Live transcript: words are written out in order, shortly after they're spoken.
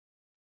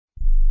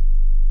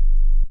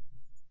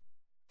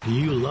Do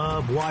you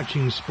love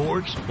watching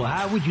sports? Well,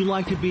 how would you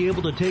like to be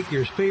able to take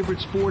your favorite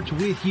sports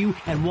with you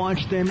and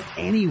watch them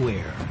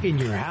anywhere? In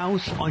your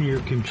house, on your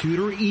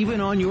computer,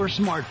 even on your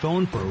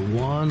smartphone for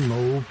one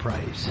low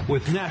price.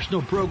 With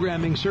National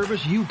Programming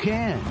Service, you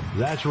can.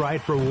 That's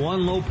right, for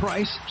one low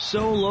price,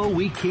 so low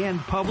we can't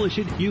publish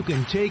it, you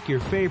can take your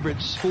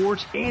favorite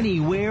sports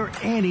anywhere,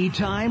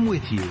 anytime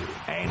with you.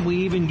 And we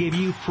even give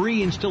you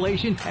free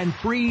installation and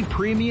free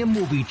premium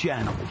movie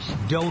channels.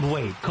 Don't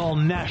wait. Call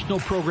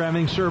National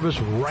Programming Service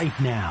right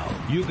now.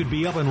 You could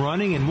be up and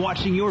running and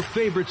watching your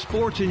favorite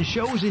sports and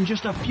shows in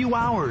just a few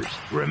hours.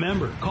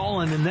 Remember, call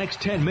in the next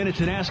 10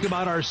 minutes and ask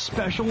about our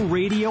special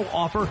radio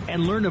offer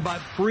and learn about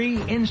free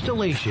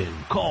installation.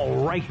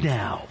 Call right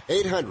now.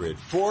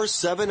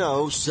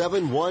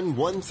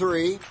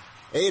 800-470-7113.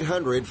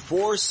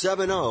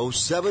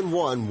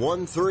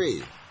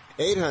 800-470-7113.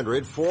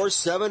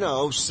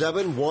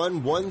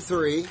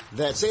 800-470-7113.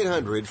 That's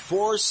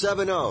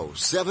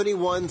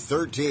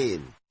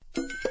 800-470-7113.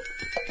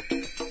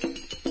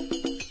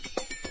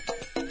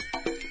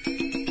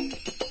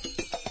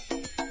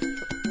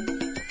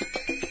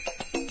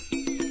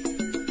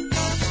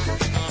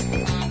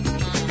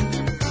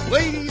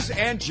 Ladies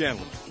and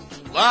gentlemen,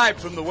 live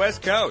from the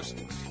West Coast,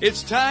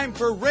 it's time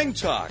for Ring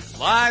Talk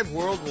Live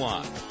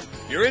Worldwide.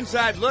 Your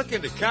inside look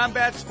into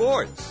combat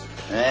sports.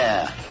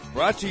 Yeah.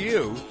 Brought to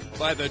you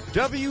by the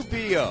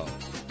WBO,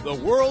 the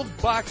World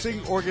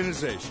Boxing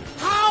Organization.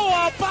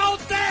 How about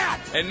that?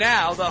 And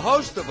now, the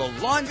host of the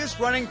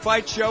longest-running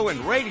fight show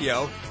in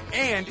radio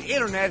and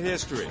internet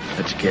history.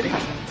 Let's get him.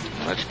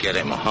 Let's get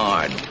him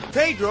hard.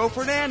 Pedro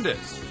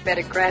Fernandez.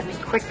 Better grab me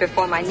quick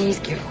before my knees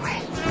give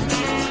way.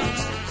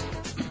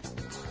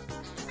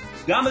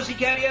 Damas y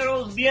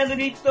caballeros,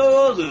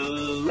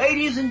 bienvenidos,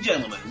 ladies and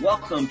gentlemen.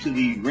 Welcome to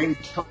the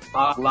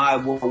Ringtalk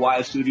Live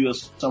Worldwide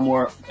Studios,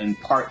 somewhere in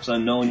parts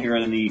unknown here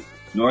in the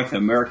North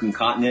American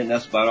continent.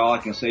 That's about all I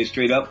can say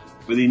straight up.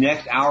 For the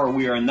next hour,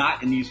 we are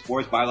not in these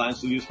Sports Byline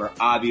Studios for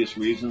obvious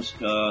reasons.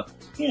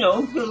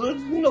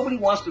 Nobody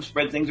wants to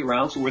spread things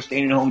around, so we're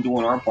staying at home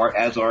doing our part,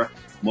 as are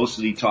most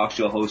of the talk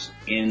show hosts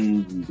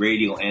in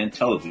radio and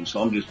television. So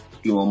I'm just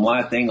doing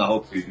my thing. I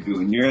hope you're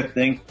doing your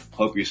thing.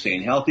 Hope you're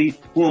staying healthy.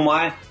 Who am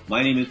I?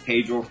 My name is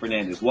Pedro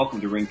Fernandez.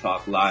 Welcome to Ring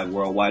Talk Live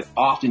Worldwide.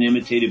 Often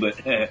imitated,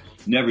 but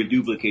never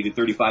duplicated.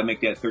 35,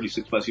 make that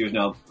 36 plus years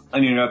now.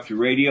 Uninterrupted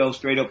radio.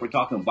 Straight up, we're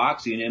talking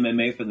boxing and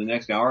MMA for the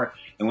next hour.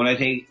 And when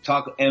I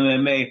talk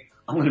MMA,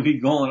 I'm going to be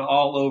going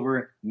all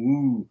over.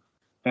 Woo.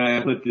 Can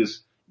I put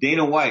this?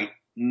 Dana White.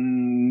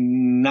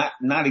 Not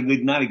a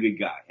good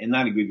guy, and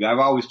not a good guy. I've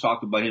always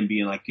talked about him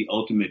being like the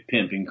ultimate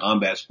pimp in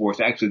combat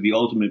sports. Actually, the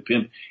ultimate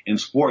pimp in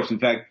sports. In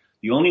fact,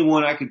 the only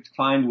one I could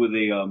find with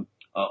a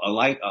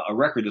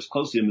record that's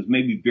close to him is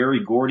maybe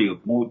Barry Gordy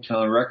of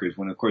Motown Records,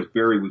 when of course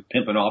Barry was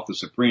pimping off the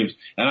Supremes,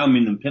 and I don't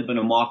mean them pimping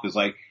them off as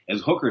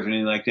hookers or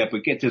anything like that.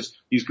 But get this: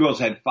 these girls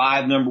had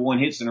 5 number 1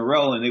 hits in a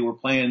row, and they were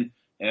playing.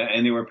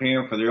 And they were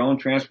paying for their own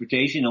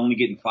transportation, only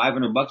getting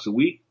 $500 a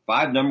week,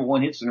 5 number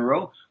 1 hits in a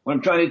row. What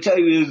I'm trying to tell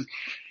you is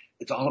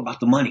it's all about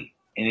the money.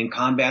 And in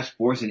combat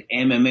sports and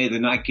MMA, they're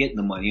not getting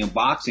the money. In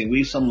boxing, at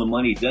least some of the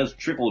money does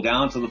trickle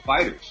down to the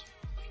fighters.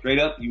 Straight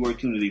up, you are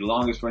tuned to the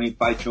longest running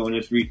fight show in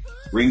history,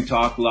 Ring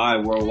Talk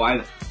Live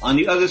Worldwide. On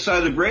the other side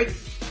of the break,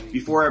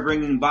 before I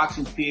bring in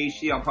boxing's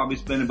PhD, I'll probably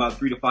spend about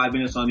 3 to 5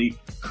 minutes on the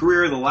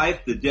career, the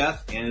life, the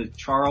death, and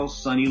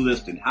Charles Sonny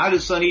Liston. How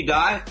did Sonny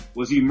die?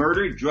 Was he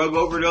murdered? Drug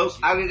overdose?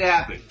 How did it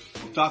happen?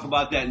 We'll talk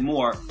about that and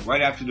more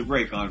right after the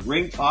break on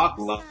Ring Talk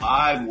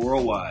Live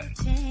Worldwide.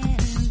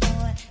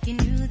 Boy, you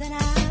knew that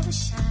I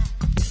was shy,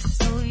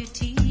 so you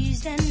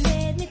teased and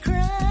made me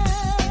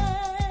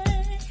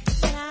cry.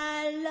 But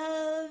I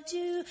loved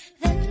you,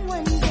 then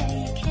one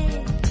day you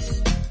came.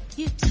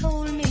 You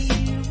told me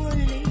you were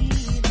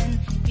leaving.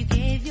 You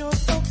gave your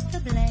folks the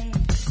blame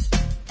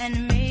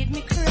and made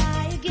me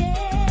cry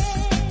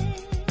again.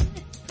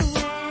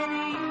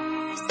 When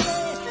you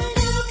said,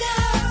 little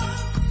girl,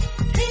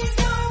 please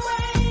don't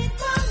wait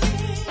for me.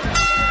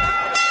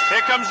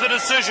 Here comes the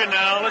decision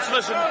now. Let's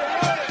listen.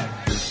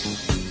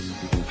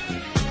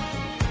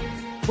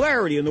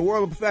 Clarity in the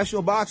world of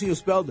professional boxing is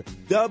spelled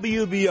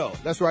WBO.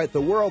 That's right, the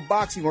World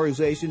Boxing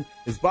Organization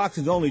is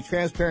boxing's only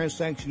transparent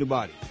sanctioned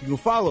body. You can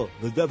follow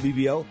the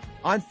WBO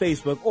on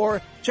Facebook or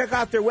check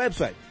out their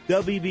website,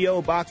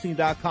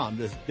 WBOboxing.com.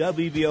 That's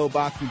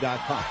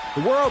WBOboxing.com.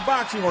 The World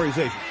Boxing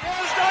Organization.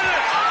 Has done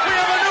it. We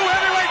have a new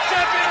heavyweight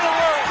champion of the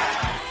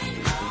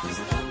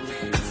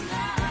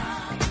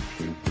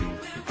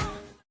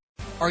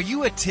world. Are you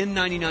a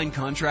 1099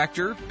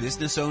 contractor,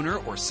 business owner,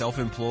 or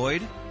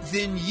self-employed?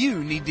 Then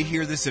you need to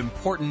hear this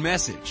important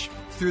message.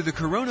 Through the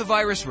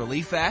Coronavirus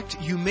Relief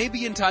Act, you may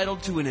be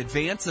entitled to an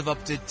advance of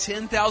up to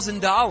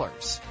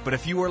 $10,000. But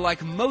if you are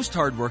like most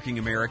hardworking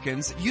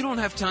Americans, you don't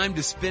have time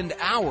to spend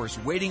hours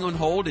waiting on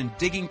hold and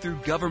digging through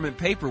government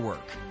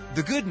paperwork.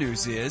 The good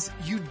news is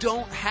you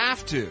don't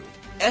have to.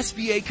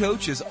 SBA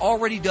Coach has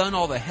already done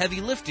all the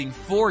heavy lifting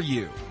for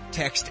you.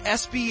 Text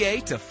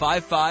SBA to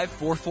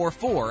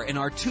 55444 and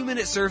our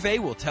 2-minute survey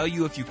will tell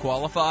you if you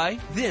qualify,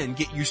 then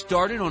get you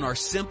started on our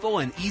simple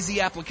and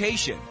easy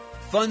application.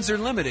 Funds are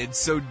limited,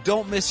 so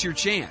don't miss your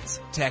chance.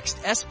 Text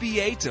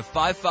SBA to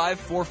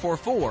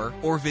 55444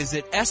 or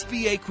visit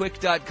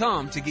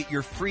SBAquick.com to get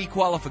your free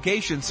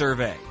qualification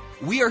survey.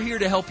 We are here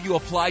to help you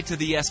apply to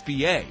the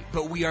SBA,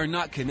 but we are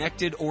not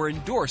connected or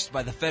endorsed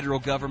by the federal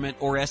government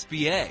or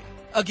SBA.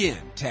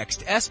 Again,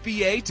 text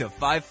SBA to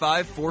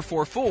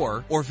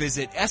 55444 or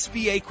visit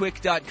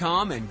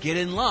SBAquick.com and get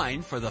in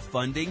line for the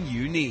funding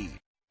you need.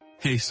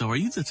 Hey, so are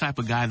you the type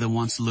of guy that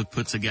wants to look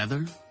put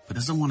together, but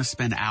doesn't want to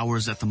spend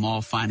hours at the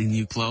mall finding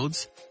new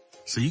clothes?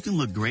 So you can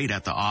look great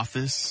at the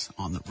office,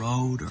 on the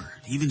road, or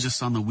even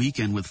just on the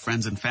weekend with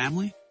friends and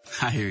family?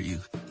 I hear you.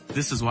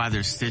 This is why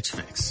there's Stitch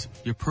Fix,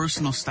 your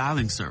personal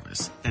styling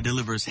service that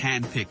delivers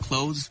hand-picked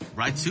clothes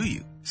right to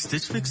you.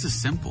 Stitch Fix is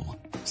simple.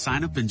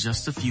 Sign up in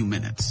just a few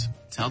minutes.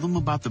 Tell them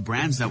about the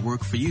brands that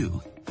work for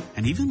you,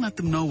 and even let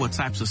them know what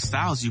types of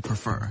styles you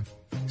prefer.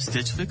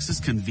 Stitch Fix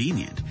is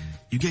convenient.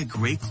 You get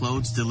great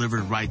clothes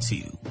delivered right to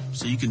you,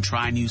 so you can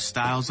try new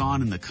styles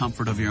on in the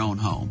comfort of your own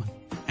home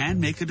and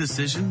make a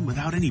decision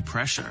without any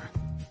pressure.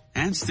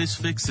 And Stitch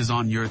Fix is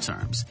on your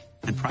terms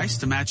and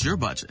priced to match your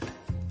budget.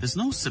 There's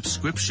no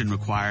subscription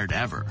required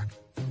ever.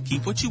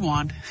 Keep what you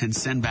want and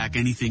send back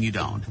anything you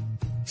don't.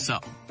 So,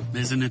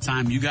 isn't it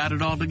time you got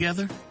it all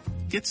together?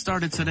 Get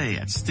started today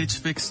at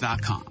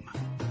StitchFix.com.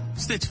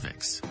 Stitch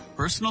Fix,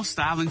 personal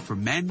styling for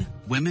men,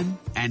 women,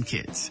 and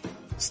kids.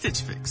 Stitch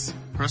Fix,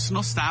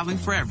 personal styling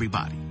for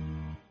everybody.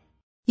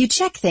 You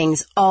check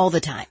things all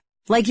the time,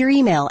 like your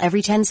email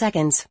every 10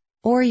 seconds,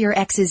 or your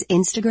ex's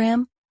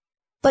Instagram.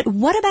 But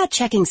what about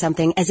checking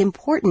something as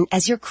important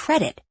as your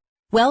credit?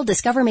 Well,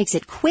 Discover makes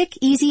it quick,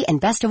 easy,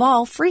 and best of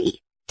all,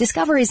 free.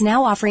 Discover is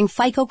now offering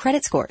FICO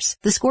credit scores,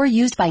 the score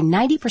used by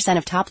 90%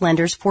 of top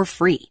lenders, for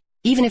free,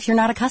 even if you're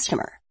not a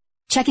customer.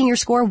 Checking your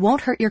score won't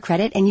hurt your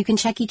credit, and you can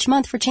check each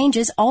month for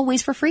changes,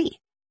 always for free.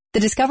 The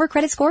Discover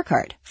Credit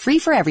Scorecard, free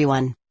for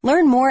everyone.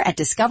 Learn more at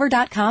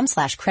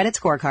discover.com/credit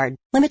scorecard.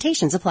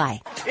 Limitations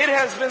apply. It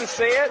has been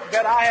said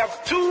that I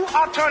have two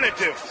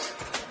alternatives.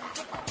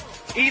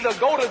 Either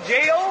go to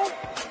jail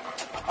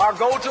or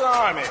go to the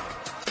army.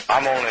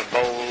 I'm only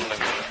bold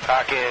and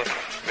cocky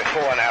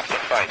before and after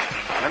fighting.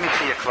 Let me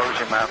see you close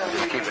your mouth and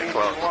just keep it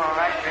closed.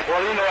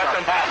 Well, you know that's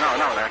impossible.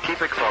 No, keep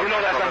it closed. You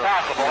know that's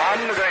impossible.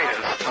 I'm the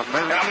greatest.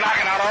 And I'm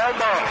knocking out all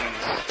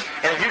bones.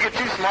 And if you get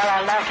too smart,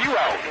 I'll knock you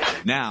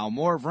out. Now,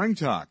 more of Ring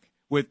Talk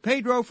with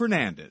Pedro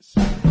Fernandez.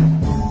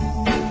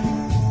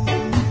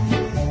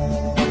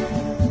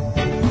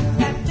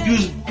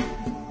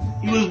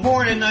 He was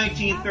born in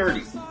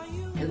 1930.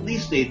 At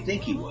least they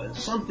think he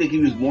was. Some think he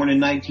was born in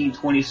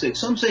 1926.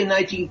 Some say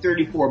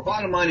 1934.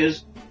 Bottom line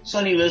is,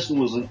 Sonny Liston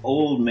was an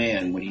old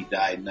man when he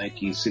died in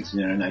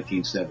 1969 or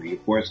 1970.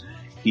 Of course,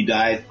 he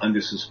died under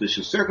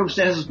suspicious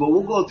circumstances, but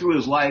we'll go through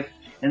his life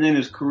and then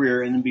his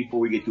career, and then before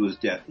we get to his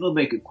death. We'll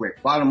make it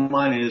quick. Bottom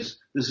line is,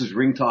 this is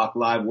Ring Talk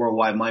Live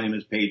Worldwide. My name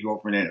is Pedro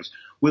Fernandez.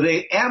 With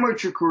an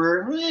amateur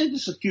career,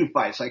 just a few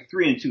fights, like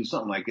 3-2,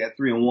 something like that,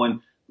 3-1,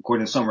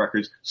 according to some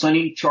records.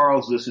 Sonny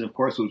Charles Liston, of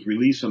course, was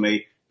released from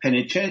a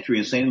penitentiary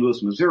in St.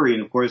 Louis, Missouri,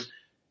 and of course,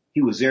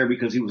 he was there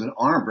because he was an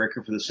arm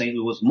breaker for the St.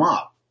 Louis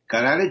mob.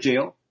 Got out of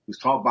jail, was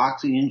taught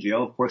boxing in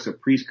jail. Of course, a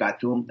priest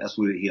got to him. That's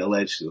what he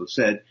alleged to have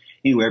said.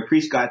 Anyway, a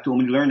priest got to him.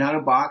 He learned how to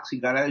box. He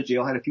got out of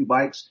jail, had a few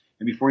bites,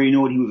 and before you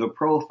know it, he was a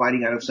pro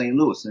fighting out of St.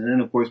 Louis. And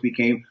then, of course,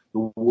 became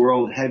the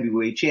world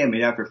heavyweight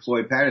champion after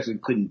Floyd Patterson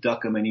couldn't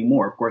duck him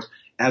anymore. Of course,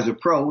 as a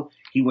pro,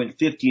 he went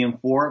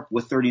 50-4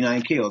 with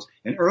 39 KOs.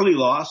 An early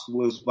loss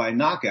was by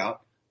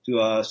knockout.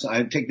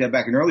 I take that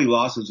back. An early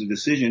loss was a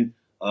decision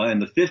in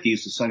the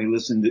 50s to Sonny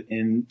Liston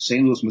in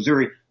St. Louis,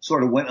 Missouri,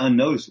 sort of went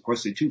unnoticed. Of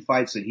course, the two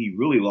fights that he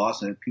really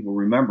lost, and people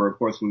remember, of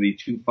course, were the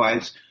two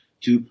fights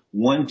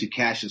one to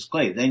Cassius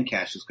Clay, then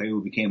Cassius Clay,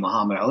 who became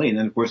Muhammad Ali, and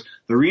then, of course,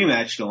 the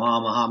rematch to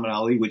Muhammad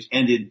Ali, which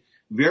ended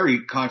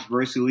very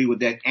controversially with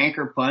that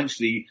anchor punch,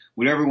 the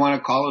whatever you want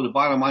to call it. The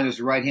bottom line is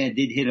the right hand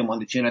did hit him on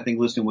the chin. I think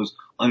Liston was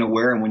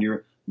unaware, and when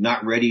you're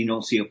not ready, you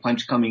don't see a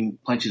punch coming.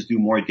 Punches do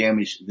more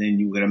damage than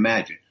you would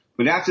imagine.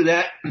 But after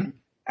that,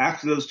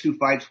 after those two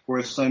fights, of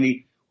course,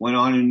 Sonny went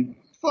on and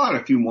fought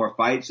a few more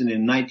fights, and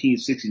in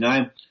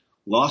 1969,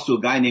 lost to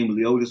a guy named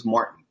Leotis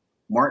Martin.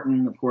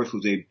 Martin, of course,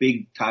 was a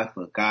big type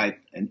of guy,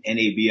 an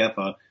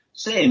NABF,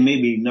 saying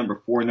maybe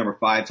number 4, number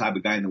 5 type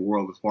of guy in the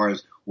world as far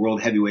as world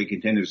heavyweight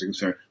contenders are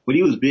concerned. But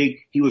he was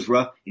big, he was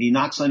rough, and he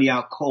knocked Sonny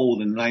out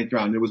cold in the 9th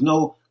round. There was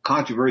no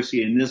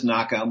controversy in this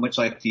knockout, much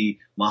like the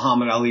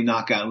Muhammad Ali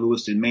knockout in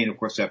Lewiston, Maine. Of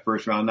course, that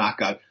first round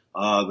knockout,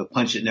 the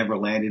punch that never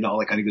landed, all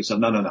that kind of good stuff.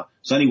 No.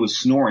 Sonny was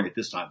snoring at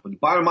this time. But the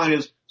bottom line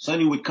is,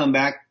 Sonny would come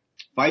back,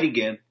 fight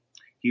again.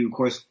 He, of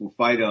course, will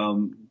fight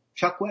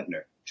Chuck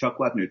Wepner. Chuck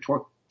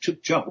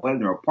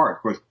Wepner apart.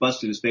 Of course,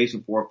 busted his face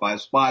in 4 or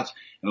 5 spots.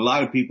 And a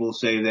lot of people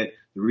say that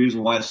the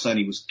reason why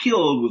Sonny was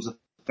killed was the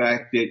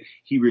fact that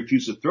he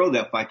refused to throw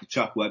that fight to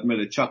Chuck Wepner,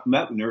 that Chuck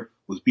Wepner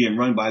was being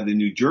run by the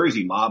New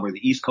Jersey mob or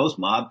the East Coast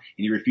mob,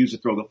 and he refused to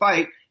throw the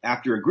fight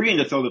after agreeing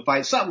to throw the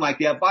fight, something like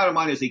that. Bottom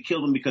line is they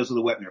killed him because of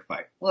the Wepner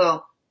fight.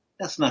 Well,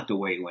 that's not the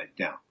way it went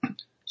down.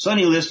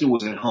 Sonny Liston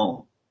was at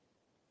home,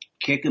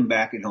 kicking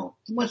back at home,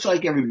 much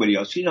like everybody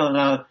else.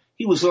 Now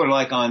he was sort of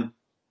like on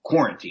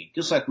quarantine,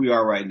 just like we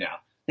are right now.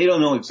 They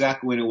don't know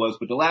exactly when it was,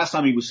 but the last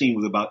time he was seen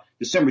was about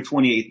December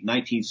 28th,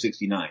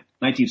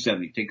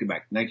 1970. Take it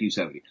back,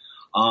 1970.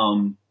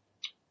 I'm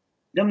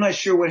not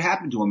sure what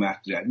happened to him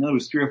after that. In other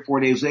words, 3 or 4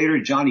 days later,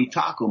 Johnny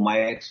Taco,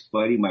 my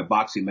ex-buddy, my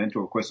boxing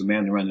mentor, of course, the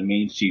man that ran the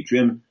Main Street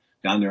Gym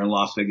down there in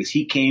Las Vegas,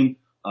 he came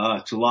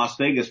to Las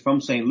Vegas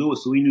from St.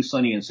 Louis, so he knew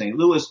Sonny in St.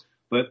 Louis,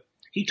 but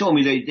he told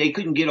me they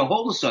couldn't get a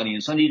hold of Sonny,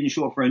 and Sonny didn't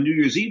show up for a New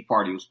Year's Eve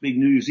party. It was a big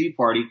New Year's Eve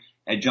party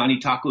at Johnny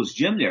Taco's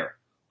gym there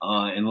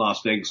in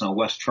Las Vegas on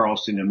West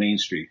Charleston and Main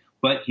Street.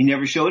 But he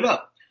never showed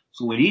up.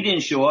 So when he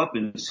didn't show up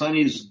and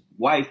Sonny's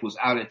wife was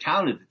out of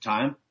town at the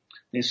time,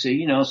 they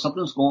say,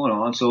 something's going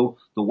on. So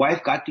the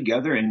wife got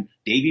together and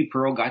Davy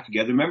Pearl got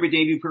together. Remember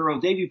Davy Pearl?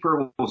 Davy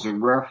Pearl was a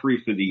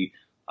referee for the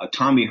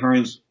Tommy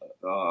Hearns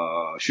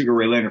Sugar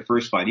Ray Leonard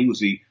first fight. He was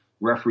the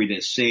referee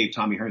that saved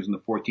Tommy Hearns in the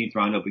 14th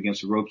round up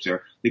against the ropes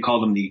there. They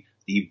called him the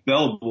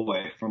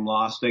bellboy from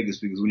Las Vegas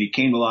because when he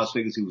came to Las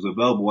Vegas, he was a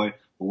bellboy.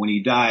 But when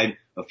he died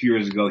a few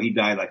years ago, he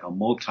died like a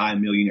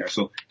multi-millionaire.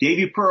 So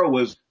Davy Pearl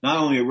was not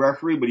only a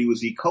referee, but he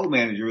was the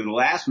co-manager, the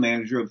last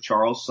manager of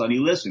Charles Sonny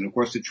Liston. Of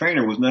course, the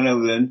trainer was none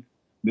other than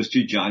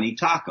Mr. Johnny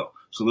Taco.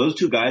 So those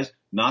two guys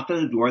knocked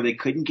on the door. They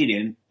couldn't get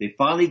in. They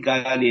finally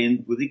got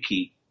in with a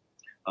key,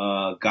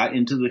 got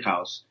into the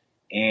house.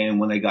 And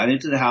when they got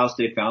into the house,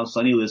 they found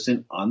Sonny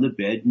Liston on the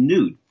bed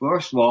nude.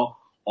 First of all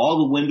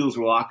the windows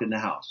were locked in the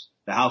house.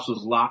 The house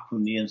was locked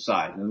from the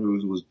inside. In other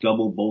words, it was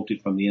double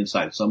bolted from the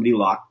inside. Somebody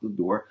locked the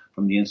door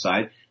from the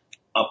inside.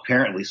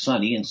 Apparently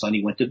Sonny, and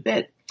Sonny went to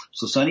bed.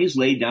 So Sonny's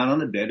laid down on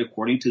the bed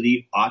according to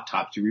the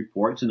autopsy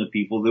reports and the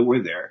people that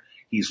were there.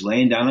 He's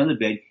laying down on the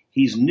bed.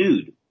 He's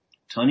nude.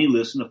 Sonny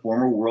Liston, the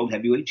former world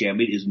heavyweight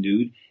champion, is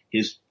nude.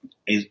 His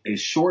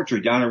shorts are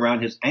down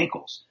around his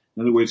ankles.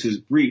 In other words, his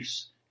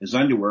briefs, his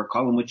underwear,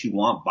 call them what you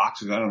want,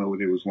 boxers. I don't know what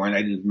he was wearing.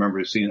 I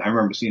remember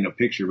seeing a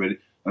picture, but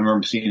I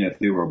remember seeing if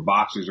they were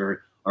boxers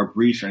or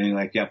briefs or anything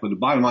like that. But the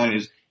bottom line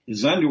is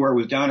his underwear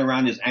was down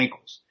around his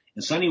ankles.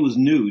 And Sonny was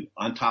nude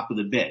on top of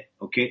the bed,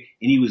 okay?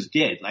 And he was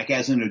dead, like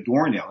as in a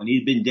doornail, and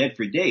he'd been dead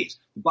for days.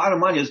 The bottom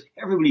line is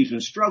everybody's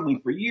been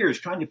struggling for years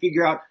trying to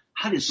figure out,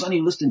 how did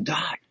Sonny Liston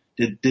die?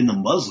 Did the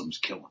Muslims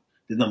kill him?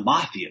 Did the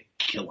mafia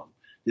kill him?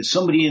 Did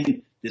somebody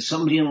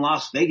in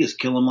Las Vegas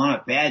kill him on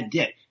a bad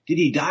debt? Did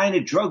he die in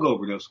a drug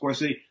overdose? Of course,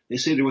 they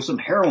say there was some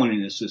heroin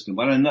in his system,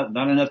 but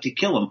not enough to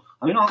kill him.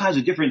 I mean, all kinds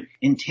of different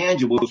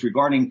intangibles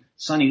regarding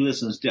Sonny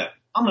Liston's death.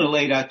 I'm going to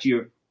lay it out to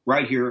you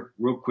right here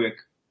real quick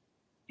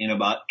in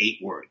about 8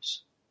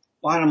 words.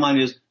 Bottom line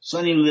is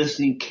Sonny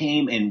Liston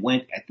came and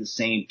went at the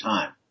same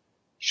time.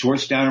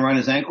 Shorts down around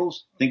his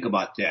ankles? Think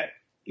about that.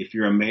 If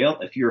you're a male,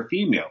 if you're a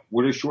female,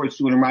 what are shorts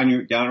doing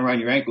down around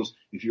your ankles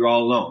if you're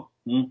all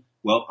alone?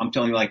 Well, I'm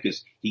telling you like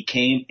this. He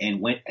came and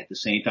went at the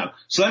same time.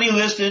 Sonny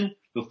Liston,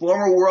 the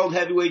former world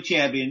heavyweight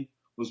champion,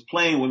 was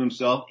playing with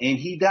himself and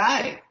he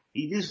died.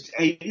 He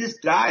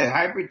just died.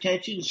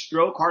 Hypertension,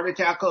 stroke, heart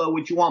attack, call it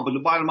what you want. But the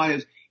bottom line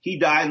is he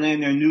died laying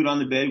there nude on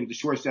the bed with the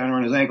shorts down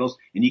around his ankles,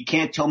 and you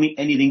can't tell me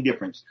anything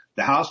different.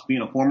 The house,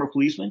 being a former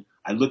policeman,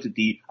 I looked at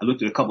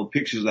a couple of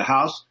pictures of the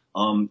house.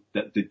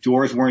 The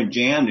doors weren't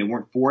jammed, they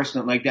weren't forced,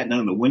 nothing like that. None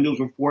of the windows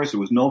were forced. There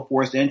was no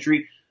forced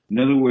entry. In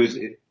other words,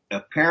 it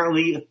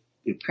apparently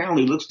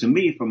looks to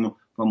me from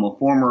a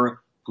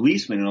former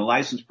policeman and a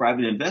licensed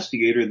private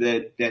investigator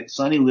that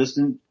Sonny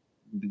Liston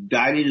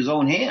died in his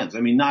own hands.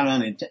 I mean,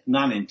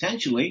 not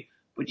intentionally,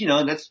 but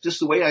that's just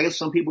the way I guess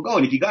some people go.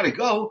 And if you got to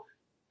go,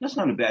 that's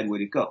not a bad way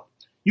to go.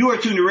 You are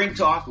tuned to Ring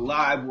Talk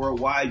live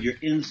worldwide. Your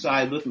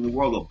inside look in the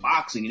world of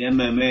boxing and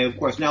MMA. Of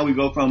course, now we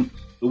go from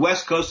the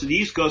West Coast to the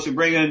East Coast and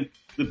bring in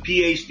the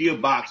PhD of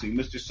boxing,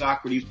 Mr.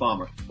 Socrates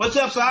Palmer. What's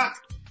up, Soc?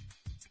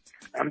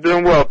 I'm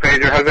doing well,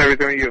 Pedro. How's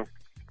everything with you?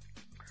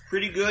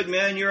 Pretty good,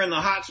 man. You're in the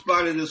hot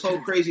spot of this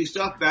whole crazy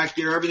stuff back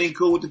there. Everything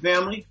cool with the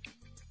family?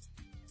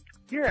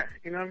 Yeah,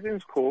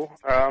 everything's cool.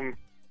 As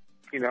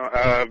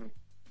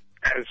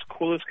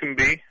cool as can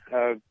be,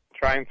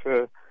 trying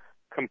to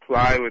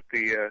comply with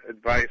the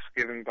advice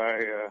given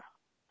by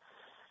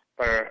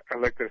our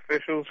elected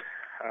officials,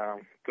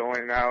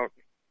 going out,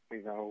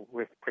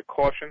 with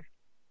precaution,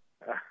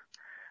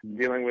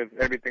 dealing with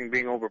everything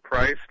being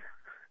overpriced.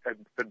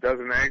 A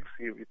dozen eggs,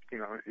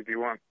 if you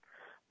want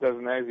a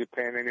dozen eggs, you're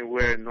paying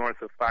anywhere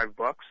north of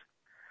 $5.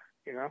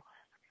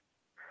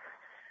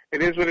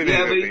 It is what it is,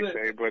 as they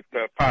say, but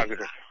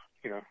positive.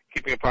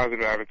 Keeping a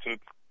positive attitude.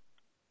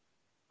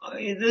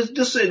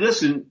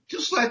 Listen,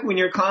 just like when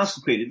you're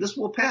constipated, this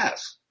will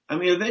pass. I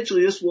mean,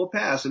 eventually this will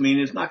pass. I mean,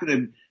 it's not going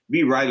to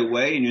be right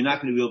away, and you're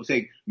not going to be able to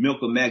take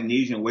milk with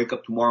magnesium and wake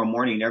up tomorrow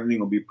morning and everything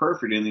will be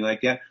perfect, anything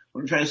like that.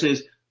 What I'm trying to say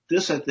is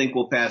this, I think,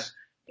 will pass.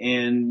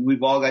 And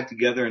we've all got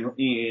together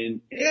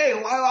and hey,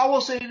 I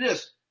will say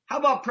this. How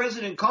about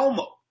President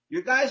Como?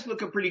 Your guy's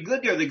looking pretty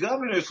good there. The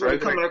governor's sort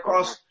of coming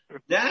across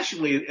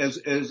nationally as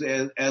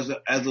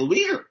a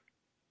leader.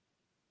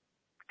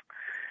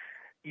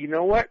 You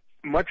know what?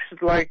 Much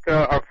like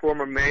our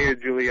former mayor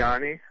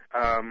Giuliani,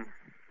 a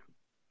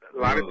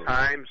lot of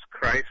times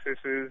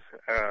crises,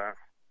 are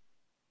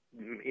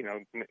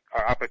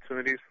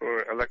opportunities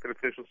for elected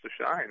officials to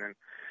shine.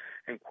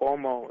 And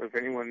Cuomo, if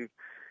anyone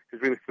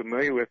is really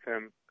familiar with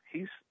him,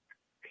 he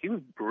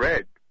was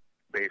bred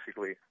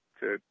basically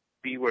to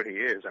be where he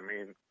is. I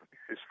mean,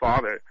 his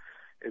father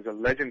is a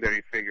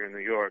legendary figure in New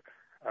York,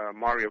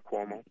 Mario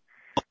Cuomo,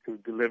 who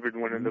delivered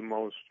one of the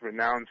most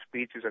renowned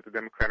speeches at the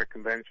Democratic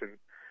Convention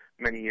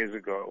many years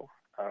ago.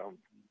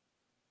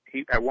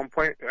 At one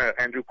point,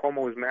 Andrew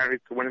Cuomo was married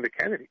to one of the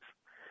Kennedys.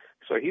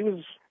 So he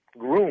was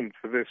groomed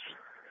for this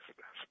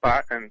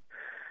spot, and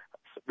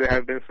there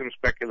have been some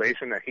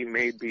speculation that he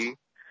may be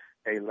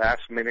a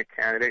last-minute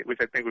candidate, which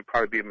I think would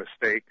probably be a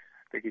mistake.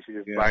 I think he should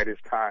just bide his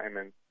time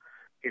and,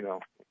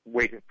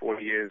 wait in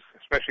 4 years.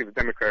 Especially the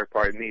Democratic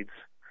Party needs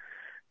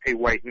a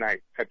white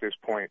knight at this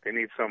point. They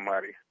need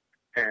somebody.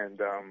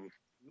 And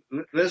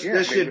let's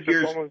shift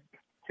gears.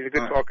 He's a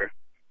good talker.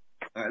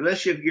 All right,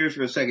 let's shift gears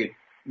for a second.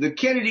 The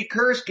Kennedy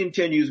curse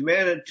continues,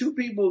 man. And two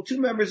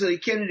members of the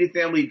Kennedy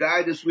family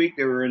died this week.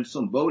 They were in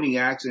some boating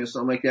accident or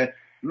something like that.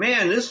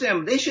 Man, this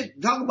family, they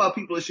should talk about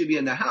people that should be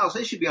in the house.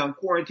 They should be on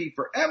quarantine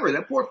forever.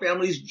 That poor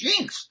family's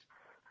jinxed.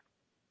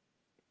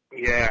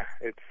 Yeah,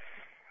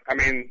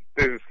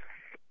 there's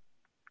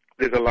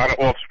a lot of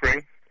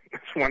offspring.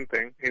 That's one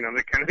thing.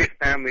 The Kennedy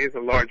family is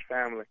a large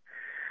family.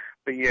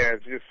 But yeah,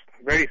 it's just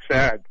very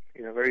sad,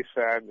 very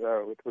sad,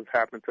 with what's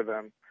happened to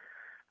them.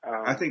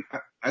 I think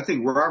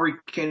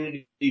Robert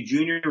Kennedy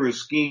Jr.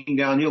 was skiing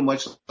downhill,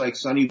 much like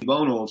Sonny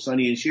Bono,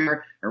 Sonny and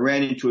Cher, and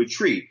ran into a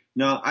tree.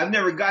 Now, I've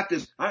never got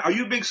this. Are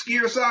you a big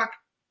skier, Sock?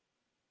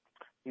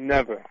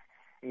 Never.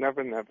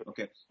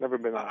 Okay. Never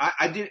been on.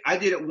 I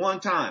did it one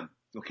time.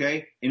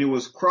 Okay. And it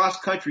was cross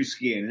country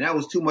skiing, and that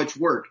was too much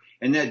work.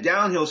 And that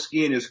downhill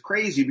skiing is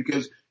crazy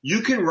because you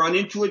can run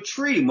into a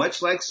tree,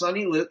 much like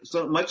Sonny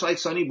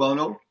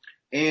Bono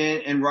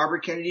and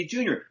Robert Kennedy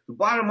Jr. The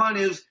bottom line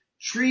is,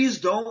 trees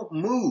don't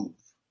move.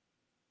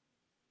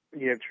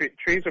 Yeah,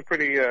 trees are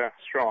pretty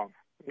strong.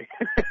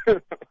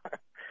 I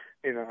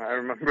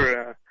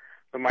remember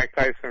when Mike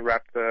Tyson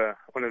wrapped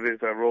one of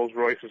his Rolls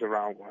Royces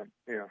around one.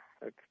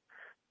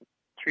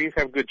 Trees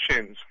have good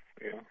chins.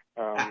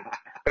 But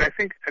I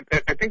think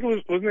it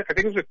was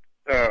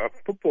a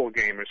football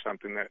game or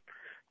something that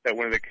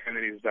one of the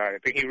Kennedys died. I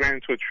think he ran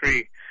into a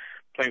tree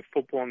playing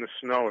football in the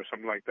snow or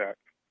something like that.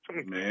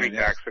 Some freak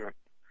accident.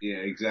 Yeah,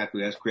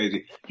 exactly. That's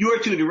crazy. You are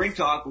tuned to Ring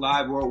Talk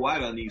live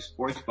worldwide on the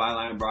Sports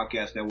Byline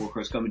Broadcast Network. Of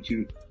course, coming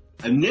to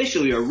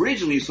you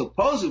originally,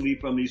 supposedly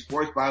from the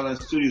Sports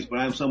Byline Studios, but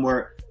I'm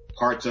somewhere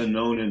parts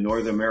unknown in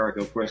North America.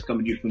 Of course,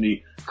 coming to you from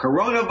the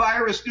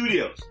Coronavirus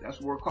Studios. That's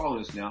what we're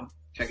calling this now.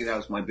 Check it out.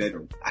 It's my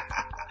bedroom.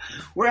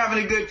 We're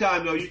having a good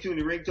time, though. You're tuned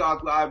to Ring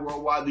Talk live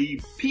worldwide,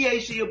 the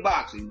PHD of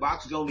boxing.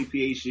 Boxing's only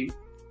PHD.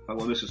 By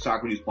Mr.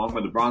 Socrates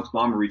Palmer, the Bronx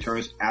Bomber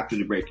returns after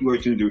the break. You are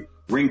tuned to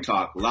Ring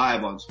Talk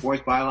live on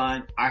Sports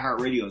Byline,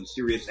 iHeartRadio, and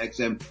Sirius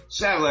XM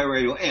Satellite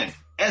Radio, and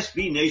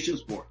SB Nation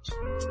Sports.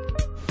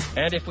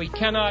 And if we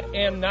cannot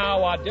end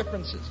now our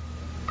differences,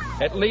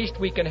 at least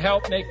we can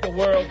help make the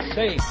world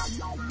safe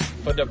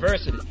for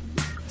diversity.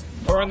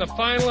 For in the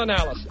final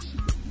analysis,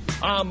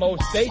 our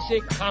most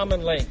basic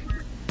common link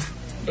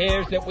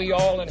is that we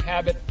all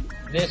inhabit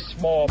this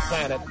small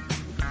planet.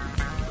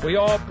 We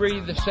all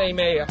breathe the same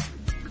air.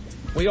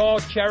 We all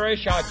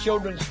cherish our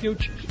children's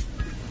futures,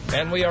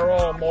 and we are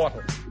all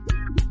mortal.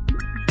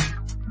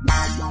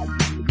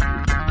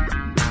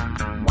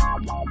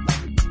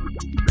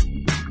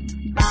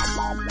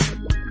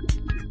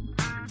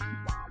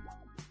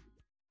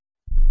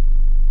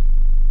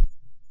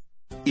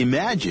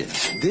 Imagine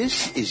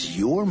this is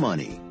your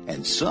money,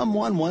 and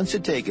someone wants to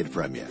take it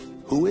from you.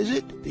 Who is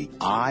it? The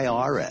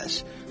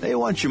IRS. They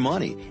want your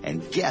money,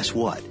 and guess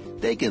what?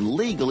 They can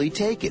legally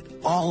take it,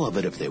 all of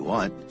it if they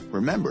want.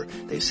 Remember,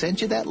 they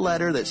sent you that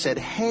letter that said,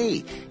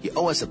 hey, you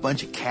owe us a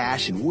bunch of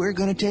cash and we're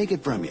going to take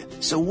it from you.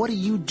 So what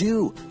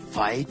do?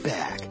 Fight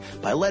back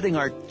by letting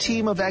our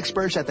team of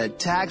experts at the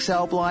Tax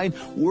Helpline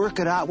work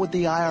it out with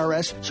the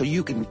IRS so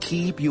you can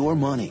keep your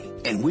money.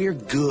 And we're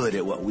good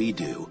at what we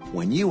do.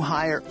 When you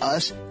hire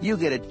us, you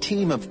get a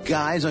team of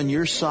guys on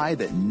your side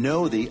that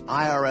know the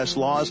IRS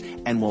laws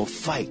and will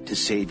fight to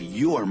save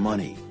your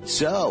money.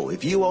 So,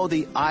 if you owe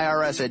the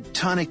IRS a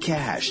ton of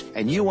cash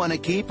and you want to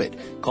keep it,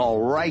 call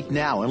right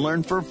now and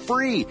learn for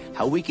free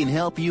how we can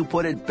help you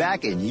put it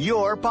back in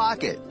your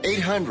pocket.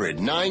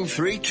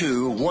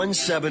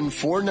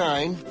 800-932-1749.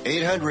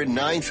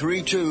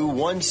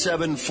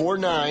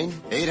 800-932-1749.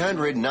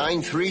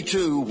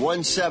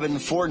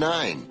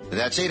 800-932-1749.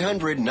 That's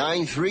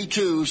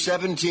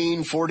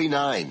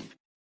 800-932-1749.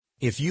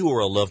 If you or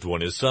a loved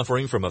one is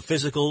suffering from a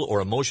physical or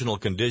emotional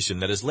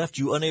condition that has left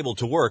you unable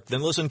to work,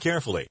 then listen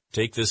carefully.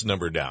 Take this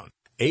number down.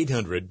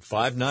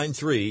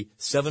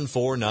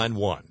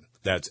 800-593-7491.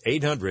 That's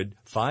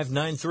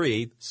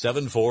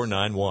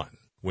 800-593-7491.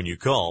 When you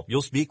call,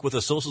 you'll speak with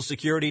a Social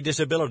Security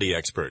disability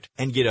expert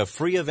and get a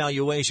free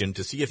evaluation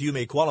to see if you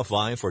may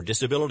qualify for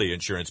disability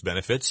insurance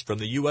benefits from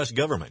the U.S.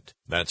 government.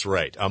 That's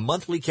right, a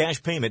monthly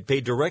cash payment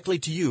paid directly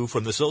to you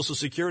from the Social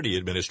Security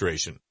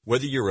Administration.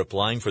 Whether you're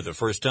applying for the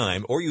first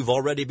time or you've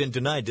already been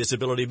denied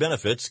disability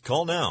benefits,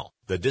 call now.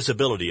 The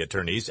disability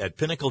attorneys at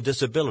Pinnacle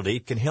Disability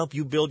can help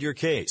you build your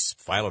case,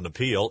 file an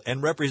appeal,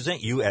 and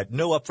represent you at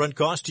no upfront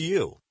cost to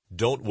you.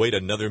 Don't wait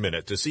another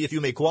minute to see if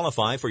you may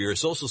qualify for your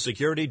Social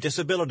Security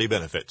disability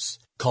benefits.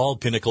 Call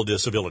Pinnacle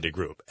Disability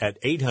Group at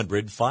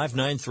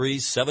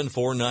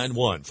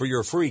 800-593-7491 for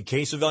your free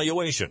case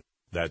evaluation.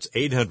 That's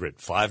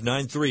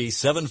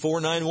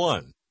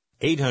 800-593-7491.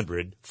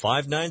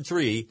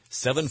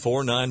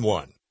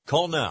 800-593-7491.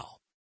 Call now.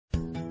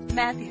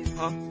 Matthew.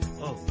 Huh?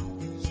 Oh,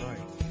 sorry.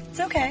 It's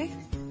okay.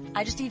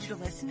 I just need you to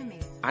listen to me.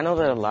 I know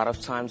that a lot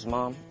of times,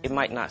 Mom, it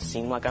might not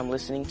seem like I'm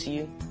listening to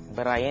you,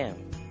 but I am.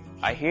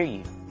 I hear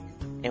you.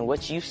 And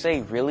what you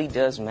say really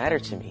does matter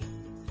to me.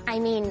 I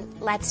mean,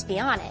 let's be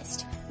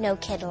honest. No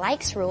kid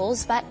likes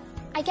rules, but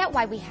I get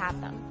why we have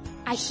them.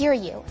 I hear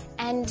you,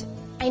 and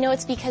I know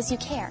it's because you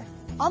care.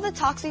 All the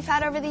talks we've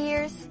had over the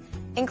years,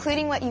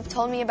 including what you've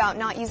told me about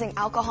not using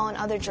alcohol and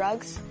other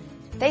drugs,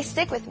 they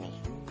stick with me.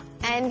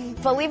 And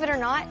believe it or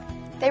not,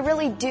 they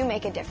really do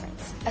make a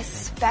difference,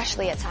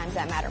 especially at times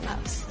that matter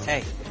most.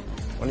 Hey,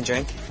 want a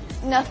drink?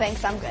 No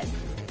thanks, I'm good.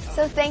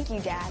 So thank you,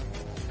 Dad,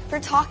 for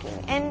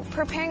talking and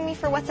preparing me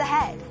for what's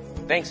ahead.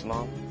 Thanks,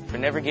 Mom, for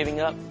never giving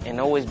up and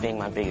always being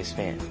my biggest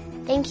fan.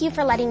 Thank you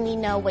for letting me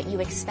know what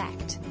you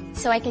expect,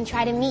 so I can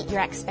try to meet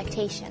your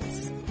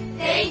expectations.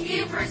 Thank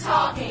you for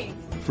talking.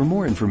 For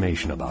more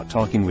information about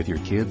talking with your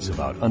kids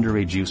about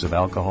underage use of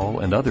alcohol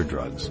and other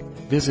drugs,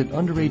 visit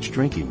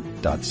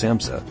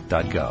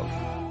underagedrinking.samhsa.gov.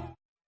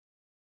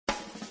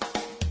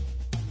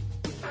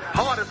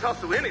 Hardest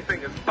hustle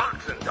anything is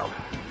boxing, though.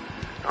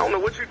 I don't know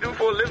what you do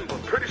for a living,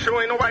 but pretty sure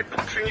ain't nobody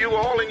punching you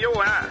all in your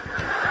eye.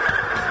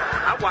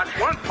 I watched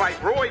one fight.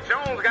 Roy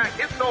Jones got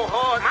hit so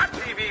hard, my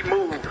TV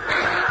moved.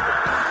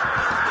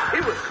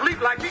 He was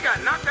asleep like he got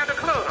knocked out of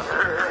the club.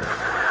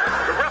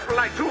 The ref was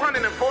like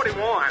 241,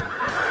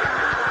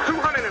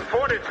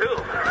 242.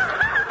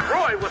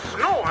 Roy was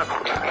snoring.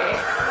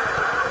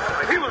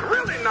 He was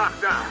really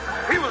knocked out.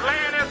 He was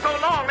laying there so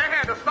long, they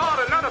had to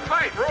start another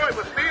fight. Roy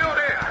was still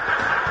there.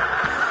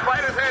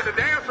 Fighters had to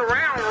dance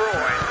around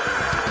Roy.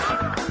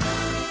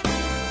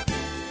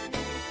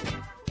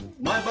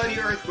 My Buddy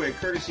Earthquake,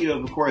 courtesy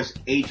of course,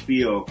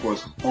 HBO, of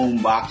course,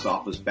 home box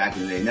office back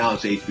in the day. Now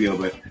it's HBO,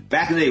 but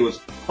back in the day it was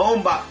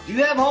home box. Do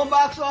you have home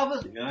box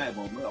office? Yeah, I have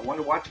home. I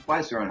wonder watch the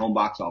price there on home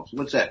box office.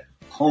 What's that?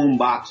 Home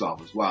box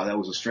office. Wow, that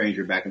was a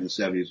stranger back in the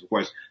 70s. Of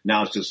course,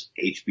 now it's just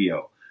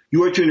HBO.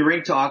 You are tuned to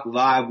Ring Talk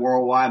live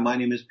worldwide. My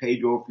name is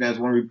Pedro. I want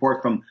to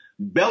report from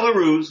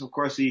Belarus. Of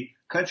course, the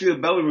country of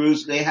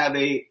Belarus, they have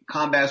a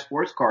combat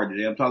sports card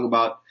today. I'm talking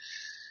about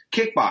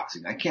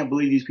kickboxing. I can't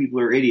believe these people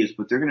are idiots,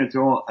 but they're going to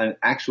throw an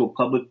actual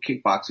public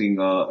kickboxing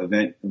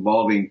event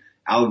involving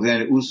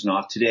Alexander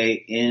Usmanov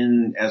today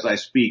as I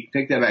speak.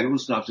 Take that back.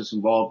 Usmanov's just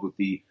involved with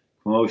the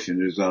promotion.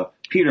 There's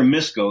Peter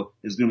Misko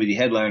is going to be the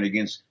headliner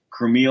against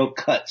Kramil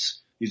Kutz.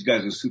 These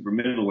guys are super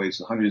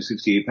middleweights,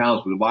 168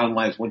 pounds, but the bottom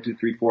line is 1, 2,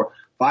 3, 4,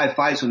 5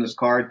 fights on this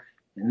card,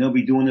 and they'll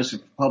be doing this in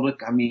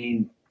public. I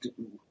mean,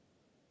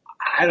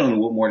 I don't know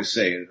what more to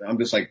say. I'm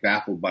just like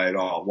baffled by it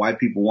all. Why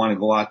people want to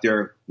go out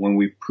there when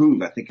we've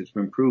proved, I think it's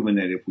been proven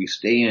that if we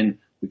stay in,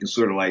 we can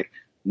sort of like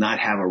not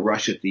have a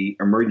rush at the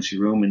emergency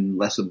room and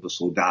less of us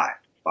will die.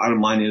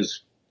 Bottom line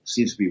is, it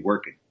seems to be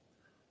working.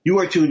 You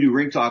are tuned to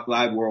Ring Talk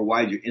Live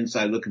Worldwide, your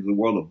inside look into the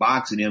world of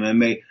boxing and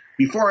MMA.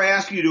 Before I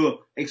ask you to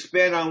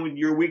expand on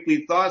your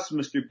weekly thoughts,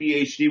 Mr.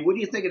 PhD, what do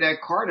you think of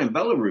that card in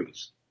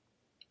Belarus?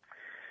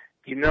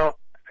 You know,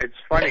 it's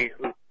funny.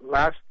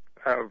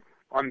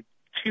 On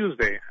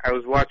Tuesday, I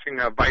was watching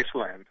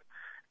Viceland,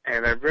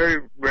 and I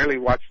very rarely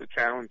watched the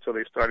channel until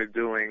they started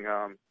doing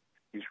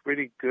these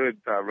really good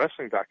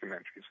wrestling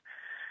documentaries.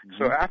 Mm-hmm.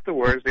 So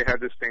afterwards, they had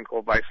this thing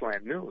called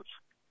Viceland News,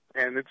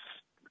 and it's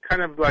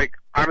kind of like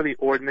out of the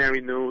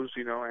ordinary news,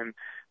 you know, and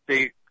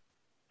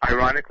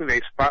ironically,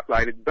 they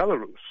spotlighted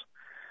Belarus.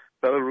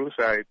 Belarus,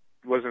 I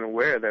wasn't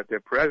aware that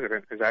their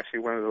president is actually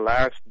one of the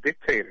last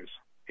dictators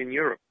in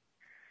Europe.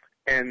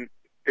 And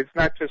it's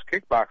not just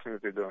kickboxing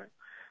that they're doing.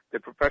 The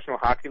professional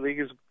hockey league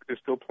is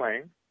still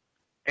playing,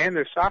 and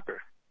there's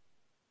soccer.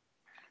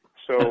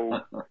 So,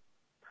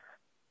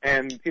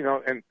 and, you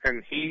know, and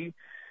the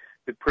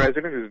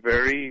president is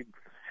very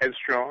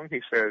headstrong.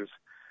 He says,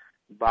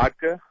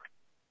 vodka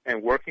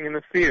and working in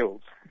the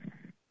fields,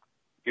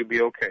 you'll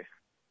be okay.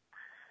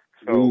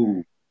 So,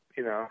 Ooh.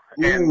 You know,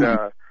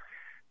 Ooh.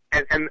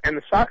 And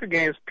the soccer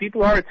games,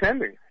 people are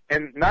attending.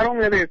 And not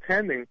only are they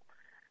attending,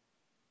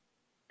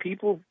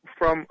 people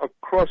from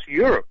across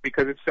Europe,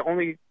 because it's the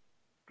only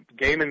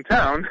game in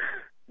town,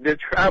 they're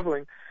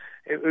traveling.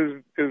 It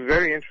was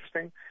very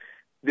interesting.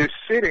 They're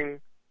sitting,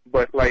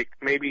 but like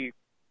maybe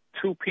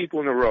 2 people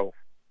in a row.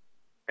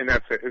 And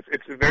that's it.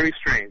 It's very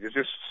strange. It's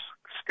just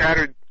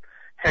scattered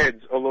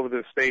heads all over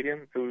the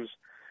stadium. It was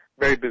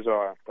very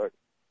bizarre. But,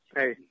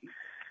 hey,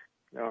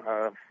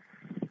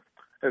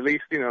 At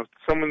least, I'm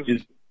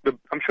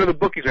sure the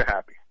bookies are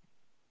happy.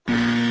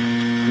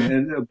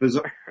 And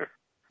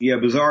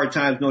bizarre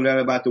times, no doubt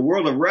about the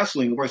world of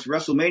wrestling. Of course,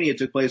 WrestleMania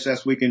took place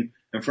last weekend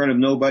in front of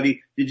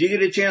nobody. Did you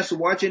get a chance to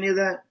watch any of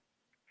that?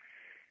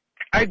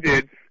 I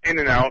did, in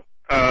and out.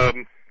 A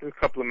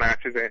couple of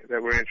matches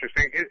that were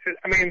interesting.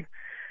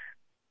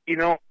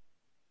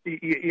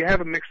 You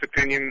have a mixed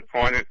opinion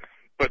on it,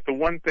 but the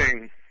one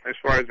thing, as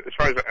far as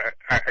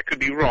I could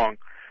be wrong,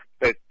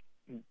 that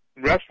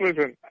wrestlers,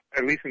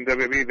 at least in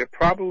WWE, they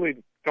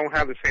probably don't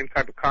have the same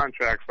type of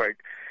contracts like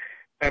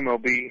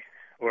MLB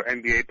or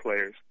NBA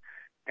players.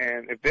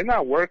 And if they're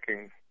not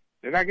working,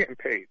 they're not getting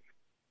paid.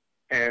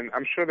 And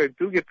I'm sure they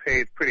do get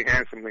paid pretty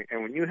handsomely.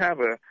 And when you have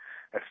a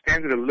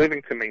standard of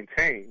living to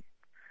maintain,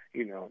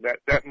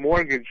 that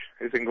mortgage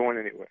isn't going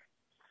anywhere.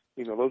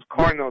 Those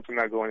car notes are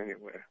not going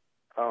anywhere.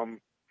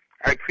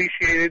 I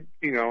appreciated,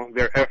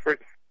 their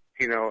effort.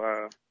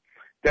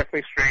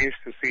 Definitely strange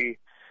to see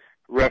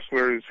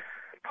wrestlers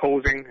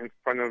posing in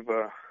front of,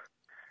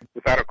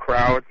 without a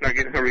crowd, not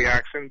getting a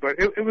reaction, but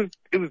it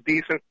was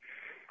decent.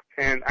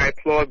 And I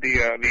applaud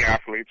the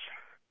athletes.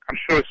 I'm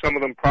sure some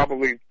of them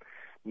probably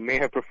may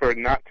have preferred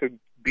not to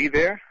be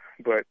there,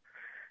 but,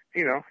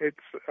 it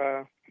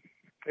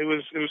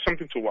was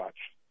something to watch.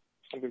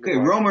 Okay,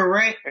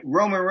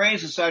 Roman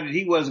Reigns decided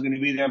he wasn't going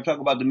to be there. I'm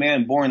talking about the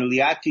man born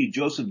Liati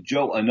Joseph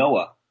Joe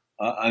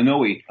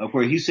Anoa'i. Of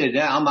course, he said,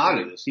 I'm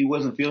out of this. He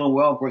wasn't feeling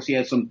well. Of course, he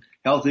had some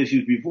health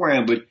issues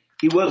beforehand, but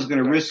he was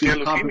going to risk his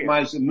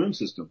compromised immune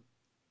system.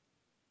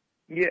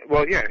 Yeah,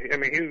 well, yeah. I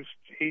mean,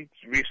 he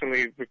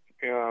recently,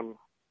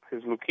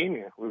 his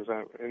leukemia was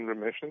in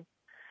remission.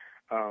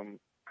 I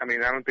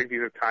don't think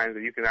these are times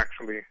that you can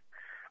actually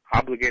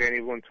obligate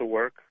anyone to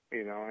work,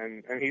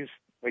 and he's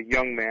a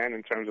young man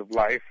in terms of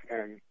life,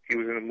 and he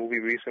was in a movie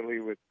recently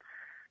with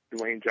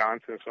Dwayne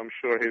Johnson, so I'm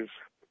sure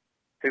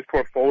his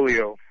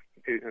portfolio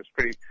is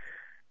pretty,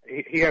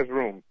 he has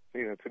room,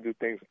 to do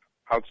things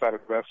outside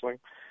of wrestling.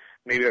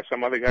 Maybe that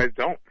some other guys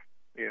don't,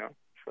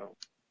 so.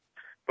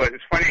 But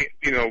it's funny,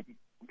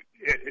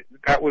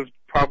 that was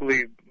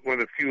probably one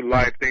of the few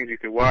live things you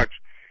could watch,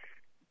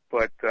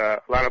 but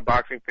a lot of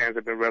boxing fans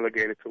have been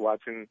relegated to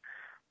watching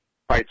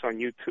fights on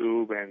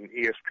YouTube, and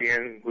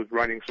ESPN was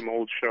running some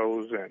old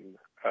shows, and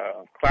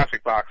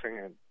Classic Boxing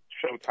and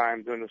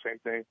Showtime doing the same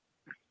thing.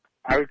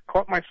 I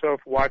caught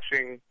myself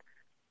watching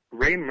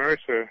Ray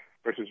Mercer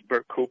versus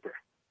Burt Cooper.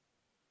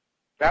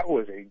 That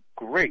was a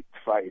great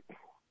fight.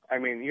 I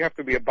mean, you have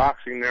to be a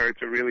boxing nerd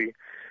to really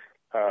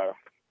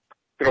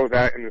throw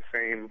that in the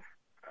same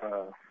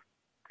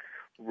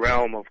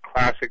realm of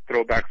classic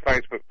throwback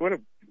fights, but what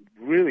a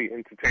really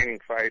entertaining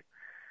fight.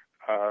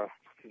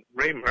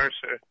 Ray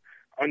Mercer,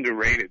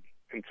 underrated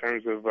in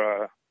terms of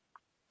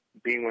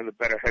being one of the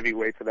better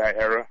heavyweights of that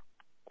era.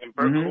 And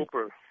Burt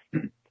Cooper,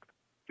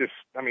 just,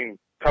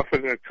 tougher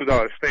than a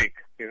 $2 steak,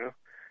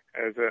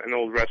 as an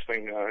old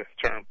wrestling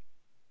term.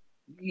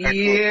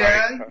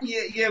 Yeah.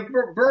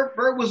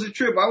 Burt was a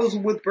trip. I was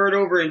with Burt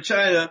over in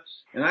China,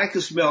 and I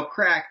could smell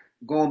crack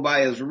going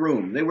by his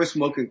room. They were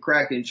smoking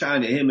crack in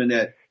China, him and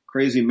that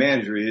crazy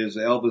manager, his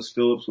Elvis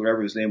Phillips,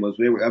 whatever his name was.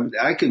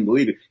 I couldn't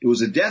believe it. It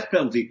was a death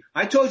penalty.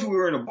 I told you we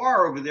were in a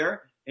bar over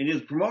there, and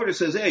his promoter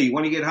says, "Hey, you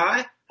want to get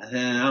high?" I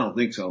said, "I don't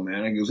think so,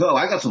 man." He goes, "Oh,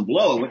 I got some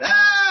blow." I went,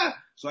 "Ah!"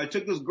 So I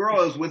took this girl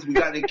I was with. We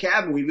got in the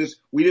cabin. We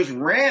just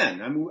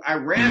ran. I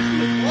ran from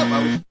the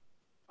club.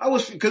 I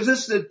was because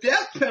it's the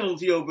death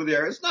penalty over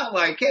there. It's not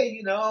like,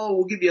 hey,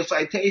 we'll give you a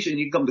citation.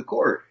 You come to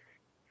court.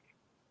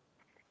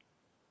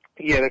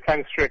 Yeah, they're kind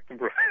of strict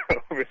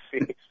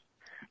overseas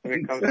when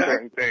it comes to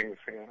certain things.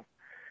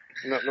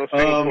 No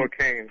single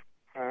cocaine.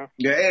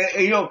 Yeah,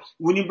 and,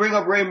 when you bring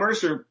up Ray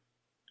Mercer,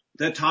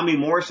 that Tommy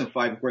Morrison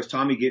fight, of course,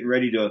 Tommy getting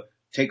ready to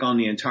take on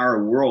the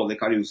entire world. They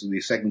thought he was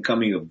the second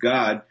coming of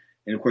God,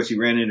 and of course he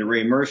ran into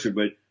Ray Mercer.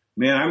 But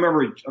man, I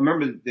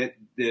remember that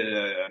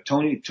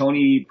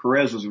Tony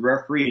Perez was a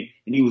referee,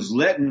 and he was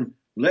letting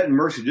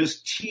Mercer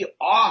just tee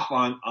off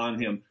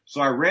on him.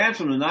 So I ran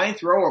from the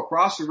ninth row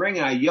across the ring,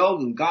 and I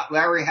yelled and got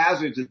Larry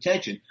Hazard's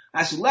attention.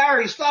 I said,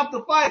 "Larry, stop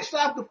the fight!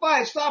 Stop the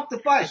fight! Stop the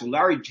fight!" So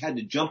Larry had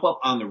to jump up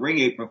on the ring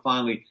apron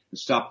finally and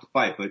stop the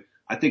fight. But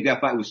I think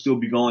that fight would still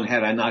be going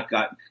had I not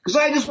gotten, because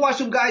I just watched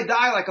some guy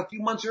die like a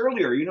few months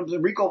earlier.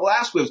 Rico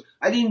Velasquez.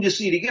 I didn't just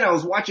see it again. I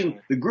was watching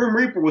the Grim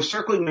Reaper was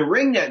circling the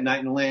ring that night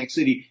in Atlantic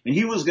City, and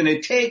he was going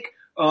to take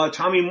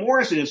Tommy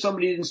Morrison if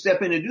somebody didn't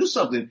step in and do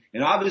something.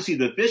 And obviously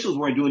the officials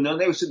weren't doing nothing.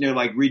 They were sitting there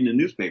like reading the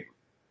newspaper.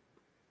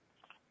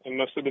 It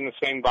must have been the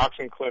same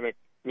boxing clinic,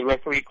 the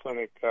referee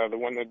clinic, the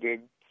one that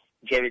did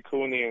Jerry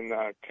Cooney and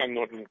Ken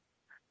Norton.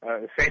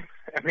 Same.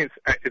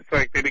 It's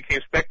like they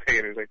became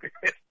spectators.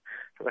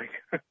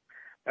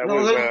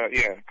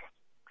 Yeah.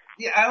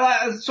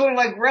 Yeah, it's sort of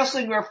like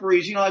wrestling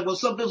referees, like when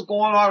something's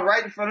going on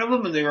right in front of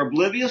them and they're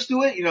oblivious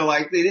to it,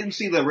 like they didn't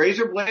see the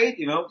razor blade,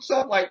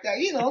 stuff like that,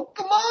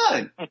 come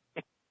on.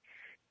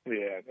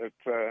 Yeah,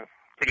 that's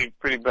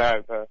pretty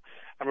bad. I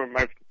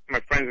remember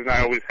my friends and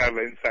I always have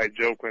an inside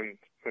joke when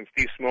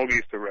Steve Smoggy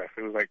used to ref.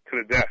 It was like to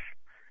the death,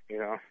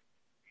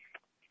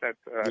 It's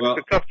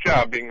a tough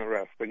job being a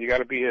ref, but you got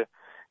to be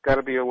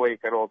awake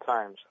at all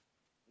times.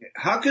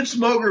 How could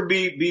Smoger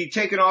be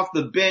taken off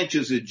the bench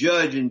as a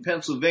judge in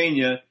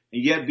Pennsylvania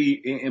and yet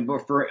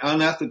but for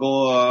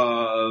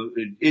unethical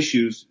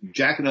issues,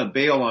 jacking up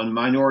bail on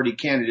minority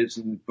candidates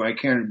and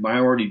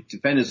minority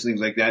defendants, things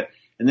like that,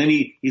 and then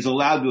he's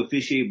allowed to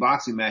officiate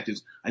boxing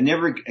matches?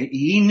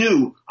 He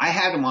knew I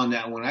had him on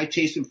that one. I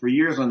chased him for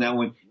years on that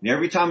one, and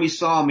every time he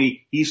saw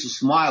me, he used to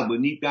smile,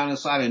 but deep down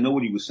inside, I know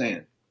what he was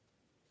saying.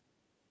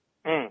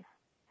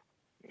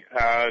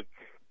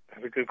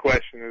 That's a good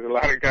question. There's a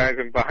lot of guys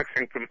in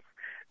boxing from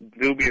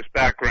dubious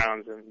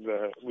backgrounds, and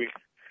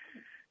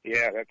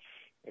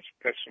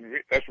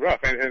that's rough.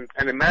 And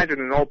imagine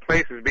in all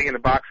places, being in a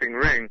boxing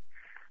ring,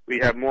 we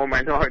have more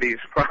minorities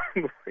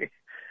probably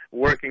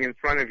working in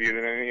front of you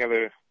than any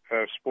other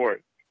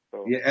sport.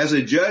 So. Yeah, as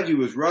a judge, he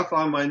was rough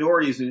on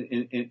minorities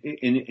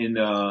in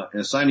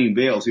assigning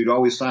bails. He'd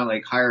always sign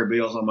like higher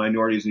bails on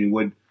minorities than he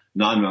would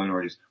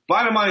non-minorities.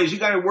 Bottom line is, you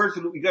got a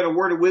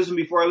word of wisdom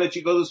before I let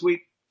you go this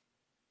week?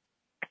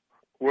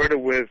 Word of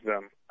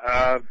wisdom.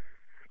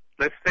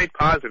 Let's stay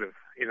positive,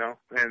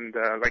 and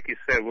like you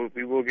said,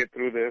 we will get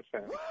through this,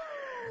 and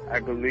I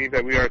believe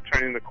that we are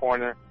turning the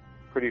corner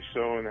pretty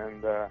soon,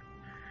 and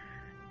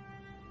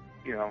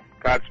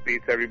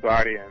Godspeed to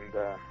everybody, and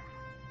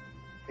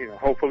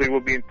hopefully we'll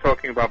be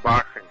talking about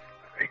boxing,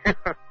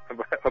 about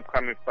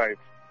upcoming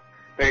fights.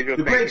 Pedro,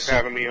 thank you for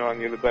having me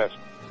on. You're the best.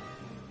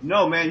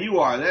 No, man, you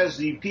are. That is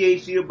the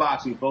PhD of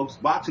boxing, folks.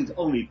 Boxing's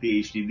only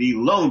PhD, the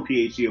lone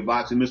PhD of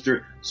boxing,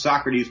 Mr.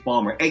 Socrates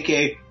Palmer,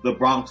 a.k.a. the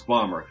Bronx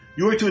Bomber.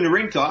 You are tuned to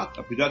Ring Talk,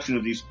 a production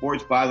of the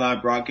Sports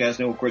Byline Broadcast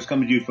Network, of course,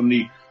 coming to you from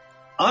the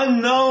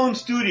unknown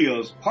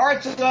studios,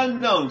 parts of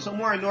unknown,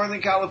 somewhere in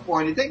Northern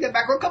California. Take that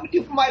back. We're coming to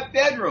you from my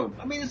bedroom.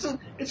 I mean,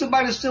 it's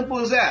about as simple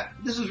as that.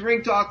 This is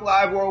Ring Talk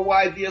Live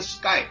worldwide via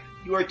Skype.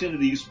 You are tuned to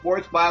the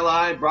Sports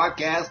Byline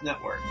Broadcast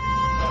Network.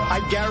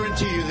 I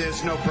guarantee you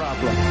there's no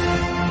problem.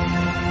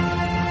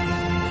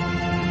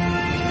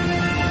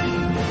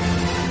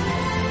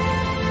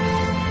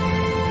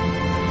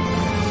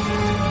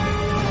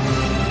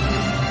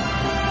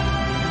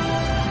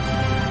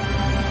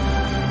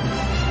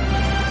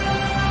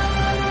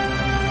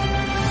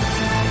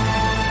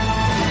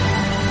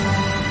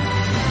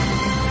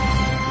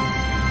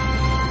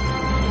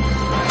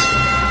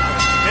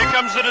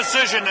 The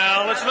decision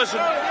now. Let's listen.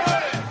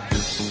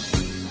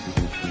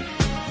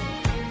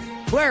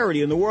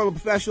 Clarity in the world of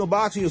professional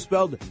boxing is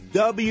spelled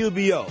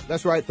WBO.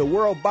 That's right, the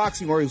World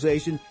Boxing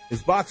Organization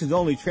is boxing's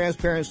only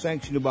transparent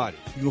sanctioned body.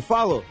 You can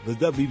follow the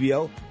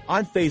WBO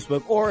on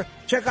Facebook or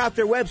check out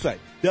their website,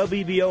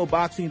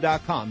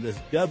 WBOboxing.com. That's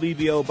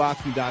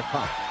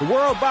WBOboxing.com. The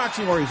World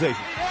Boxing Organization.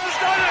 We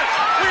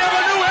have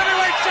a new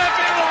heavyweight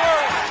champion in the world.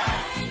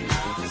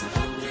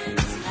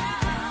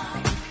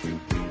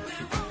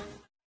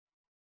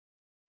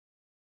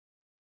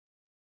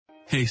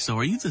 Hey, so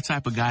are you the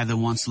type of guy that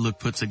wants to look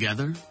put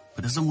together,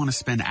 but doesn't want to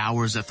spend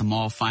hours at the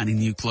mall finding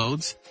new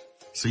clothes?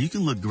 So you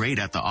can look great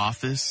at the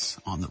office,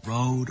 on the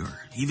road, or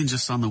even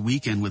just on the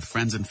weekend with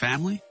friends and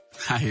family?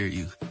 I hear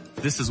you.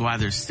 This is why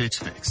there's Stitch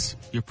Fix,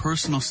 your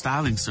personal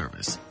styling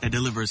service that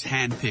delivers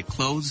hand-picked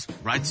clothes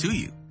right to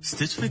you.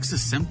 Stitch Fix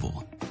is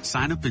simple.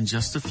 Sign up in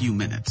just a few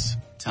minutes.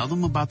 Tell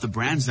them about the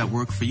brands that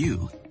work for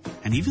you,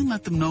 and even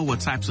let them know what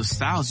types of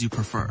styles you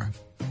prefer.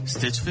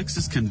 Stitch Fix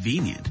is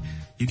convenient.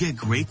 You get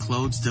great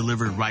clothes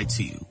delivered right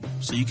to you,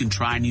 so you can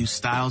try new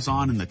styles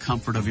on in the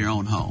comfort of your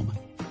own home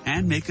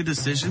and make a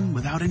decision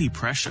without any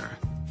pressure.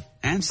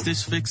 And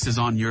Stitch Fix is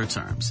on your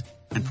terms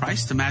and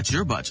priced to match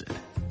your budget.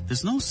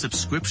 There's no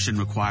subscription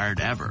required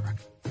ever.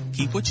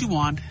 Keep what you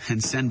want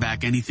and send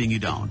back anything you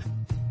don't.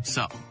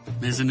 So,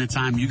 isn't it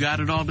time you got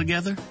it all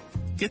together?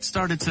 Get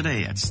started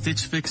today at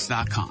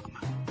StitchFix.com.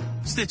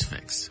 Stitch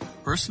Fix,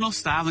 personal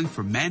styling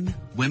for men,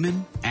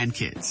 women, and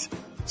kids.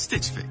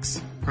 Stitch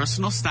Fix,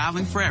 personal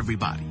styling for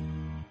everybody.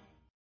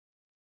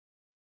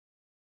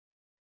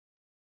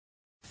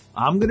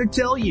 I'm going to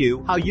tell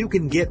you how you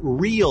can get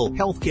real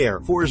health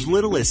care for as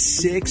little as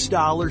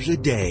 $6 a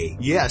day.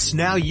 Yes,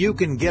 now you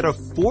can get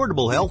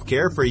affordable health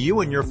care for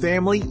you and your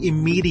family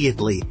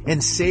immediately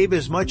and save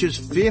as much as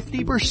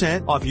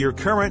 50% off your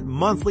current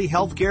monthly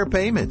health care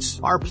payments.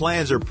 Our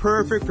plans are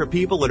perfect for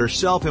people that are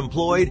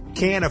self-employed,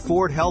 can't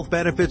afford health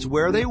benefits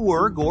where they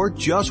work, or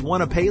just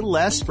want to pay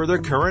less for their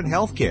current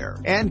health care.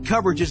 And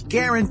coverage is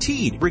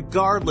guaranteed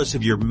regardless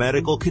of your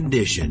medical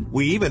condition.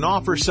 We even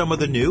offer some of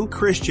the new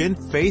Christian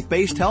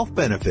faith-based health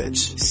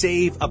benefits.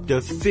 Save up to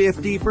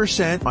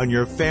 50% on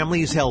your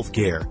family's health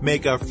care.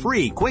 Make a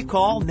free quick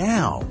call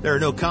now. There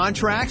are no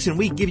contracts, and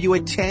we give you a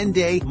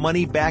 10-day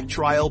money-back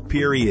trial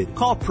period.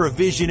 Call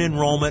Provision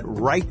Enrollment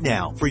right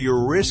now for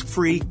your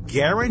risk-free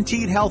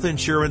guaranteed health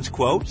insurance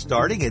quote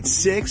starting at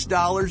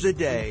 $6 a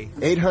day.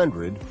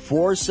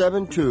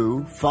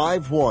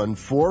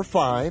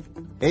 800-472-5145.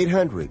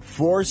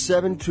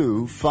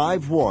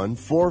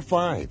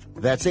 800-472-5145.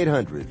 That's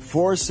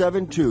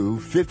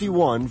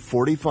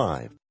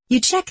 800-472-5145. You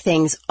check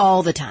things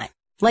all the time,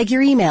 like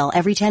your email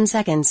every 10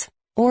 seconds,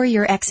 or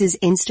your ex's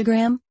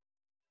Instagram.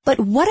 But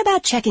what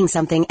about checking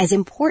something as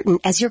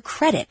important as your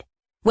credit?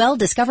 Well,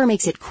 Discover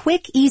makes it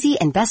quick, easy,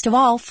 and best of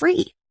all,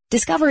 free.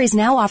 Discover is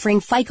now offering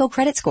FICO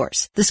credit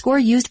scores, the score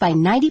used by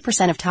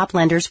 90% of top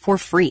lenders, for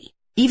free,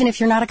 even if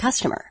you're not a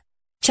customer.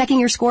 Checking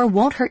your score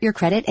won't hurt your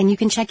credit, and you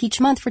can check each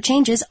month for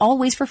changes,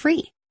 always for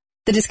free.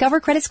 The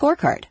Discover Credit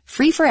Scorecard,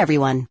 free for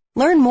everyone.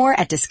 Learn more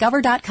at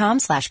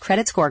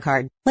discover.com/credit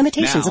scorecard.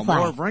 Limitations apply. Now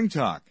more of Ring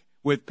Talk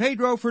with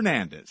Pedro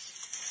Fernandez.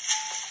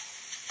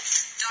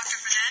 Dr.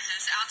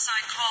 Fernandez,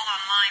 outside call on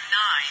line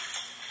 9.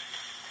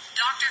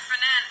 Dr.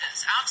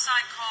 Fernandez,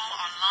 outside call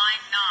on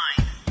line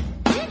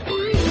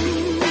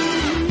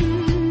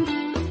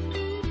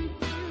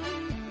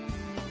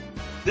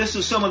 9. This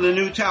is some of the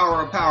new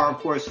Tower of Power, of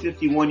course,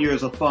 51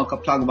 years of funk.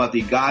 I'm talking about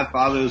the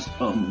Godfathers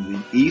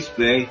from the East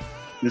Bay,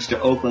 Mr.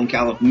 Oakland,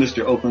 California,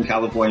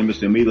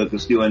 Mr. Mila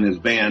Castillo and his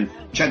band.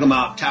 Check them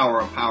out,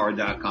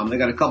 towerofpower.com. They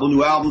got a couple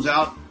new albums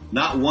out,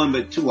 not one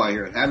but two I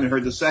hear. Haven't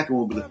heard the second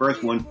one, but the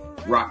first one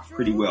rocked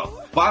pretty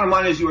well. Bottom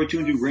line is you are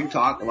tuned to Ring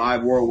Talk,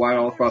 live worldwide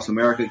all across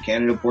America,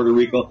 Canada, Puerto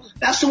Rico.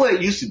 That's the way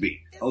it used to be.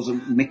 I was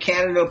in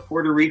Canada,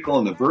 Puerto Rico,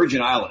 and the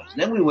Virgin Islands.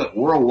 And then we went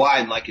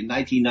worldwide, like in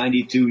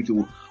 1992,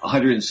 to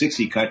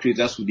 160 countries.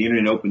 That's what the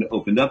internet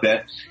opened up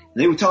at. And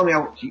they were telling me,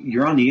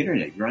 you're on the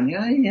internet. You're on the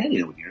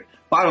internet.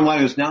 Bottom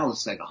line is now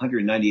it's like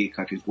 198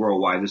 countries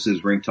worldwide. This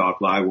is Ring Talk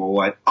Live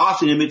worldwide.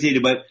 Often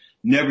imitated, but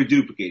never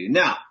duplicated.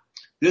 Now,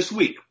 this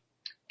week,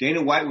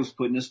 Dana White was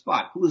put in a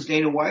spot. Who is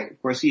Dana White?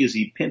 Of course, he is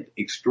the pimp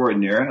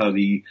extraordinaire,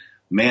 the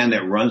man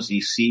that runs the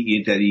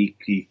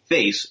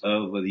face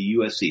of the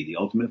UFC, the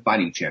Ultimate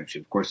Fighting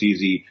Championship. Of course, he's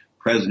the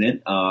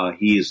president.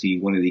 He is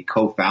one of the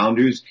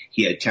co-founders.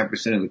 He had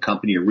 10% of the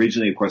company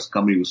originally. Of course, the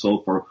company was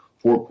sold for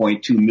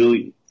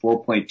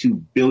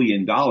 $4.2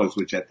 billion,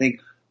 which I think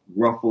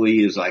roughly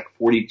is like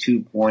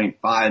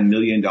 $42.5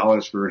 million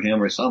for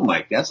him or something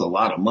like that. That's a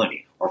lot of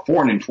money. Or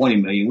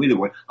 $420 million. Either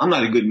way, I'm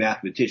not a good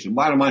mathematician.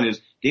 Bottom line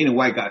is Dana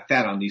White got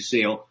fat on the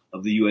sale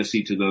of the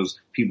UFC to those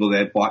people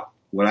that bought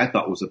what I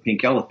thought was a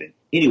pink elephant.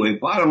 Anyway,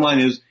 bottom line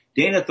is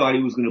Dana thought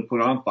he was going to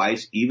put on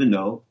fights, even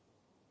though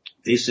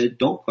they said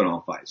don't put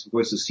on fights. Of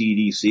course, the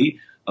CDC,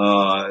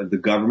 the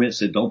government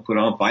said don't put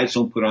on fights,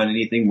 don't put on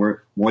anything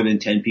where more than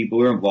 10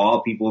 people are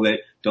involved, people that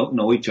don't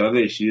know each other.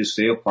 They should just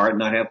stay apart,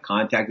 not have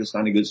contact, this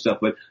kind of good stuff.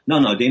 But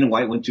no, Dana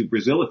White went to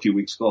Brazil a few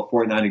weeks ago, a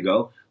fortnight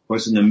ago, of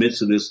course, in the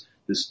midst of this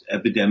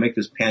epidemic,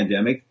 this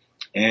pandemic,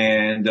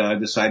 and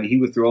decided he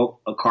would throw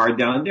a card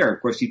down there.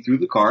 Of course, he threw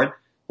the card.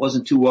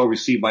 Wasn't too well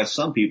received by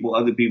some people.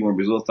 Other people in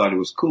Brazil thought it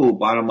was cool.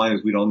 Bottom line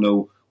is we don't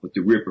know what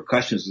the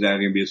repercussions of that are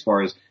going to be as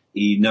far as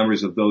the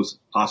numbers of those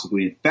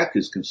possibly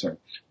infected is concerned.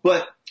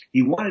 But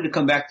he wanted to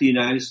come back to the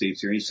United States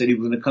here. He said he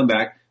was going to come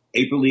back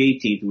April the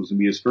 18th. It was going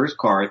to be his first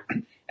card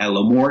at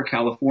Lemoore,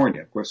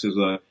 California. Of course, there's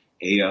a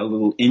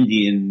little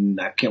Indian,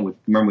 I can't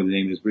remember what the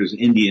name is, but there's an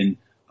Indian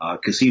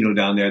casino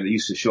down there that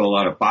used to show a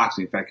lot of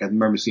boxing. In fact, I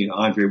remember seeing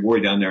Andre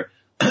Ward down there,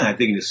 I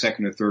think in his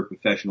second or third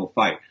professional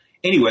fight.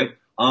 Anyway,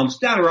 it's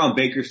down around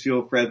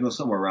Bakersfield, Fresno,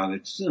 somewhere around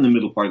it. It's in the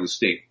middle part of the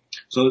state.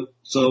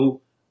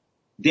 So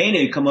Dana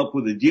had come up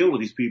with a deal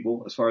with these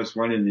people as far as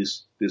running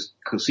this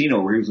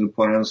casino where he was going to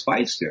put on his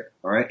fights there.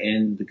 All right.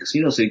 And the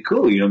casino said,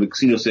 cool. The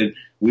casino said,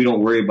 we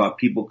don't worry about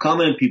people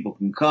coming. People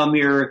can come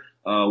here.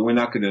 We're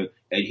not going to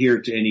adhere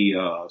to any,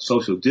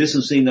 social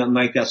distancing, nothing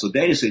like that. So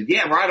Dana said,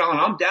 yeah, right on.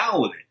 I'm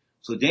down with it.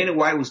 So Dana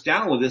White was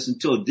down with this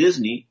until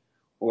Disney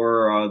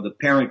or, the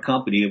parent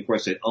company, of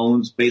course, that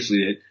owns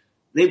basically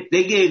it.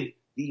 They gave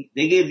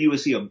the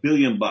UFC $1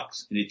 billion in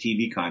a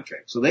TV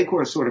contract. So they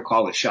sort of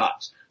call the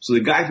shots. So the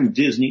guy from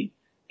Disney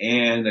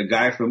and the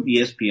guy from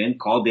ESPN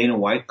called Dana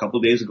White a couple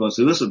of days ago and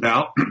said, listen,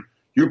 pal,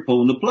 you're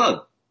pulling the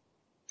plug.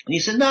 And he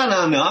said, no,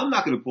 I'm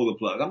not going to pull the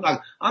plug.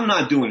 I'm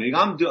not doing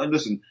it.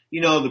 Listen,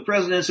 the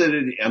president said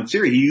it. I'm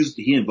serious.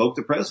 He invoked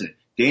the president.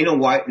 Dana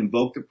White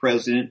invoked the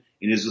president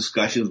in his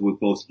discussions with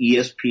both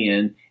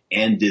ESPN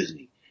and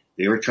Disney.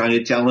 They were trying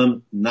to tell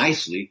him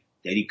nicely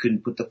that he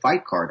couldn't put the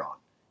fight card on.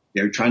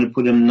 They were trying to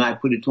put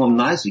it to him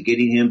nicely,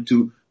 getting him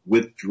to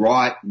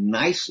withdraw it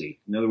nicely.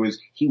 In other words,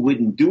 he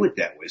wouldn't do it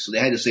that way. So they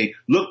had to say,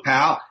 look,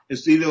 pal,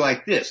 it's either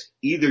like this.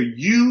 Either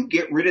you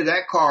get rid of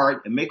that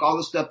card and make all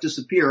the stuff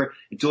disappear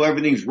until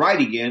everything's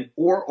right again,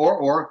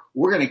 or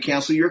we're going to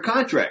cancel your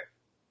contract.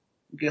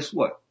 And guess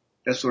what?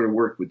 That sort of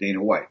worked with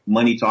Dana White.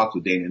 Money talks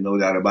with Dana, no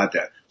doubt about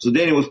that. So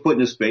Dana was put in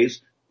his place.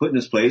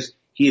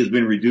 He has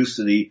been reduced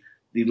to the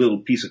little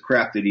piece of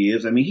crap that he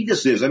is. I mean, he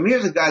just is.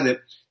 Here's a guy that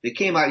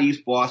came out of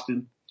East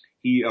Boston.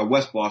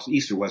 West Boston,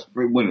 East or West,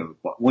 one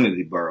of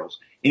the boroughs.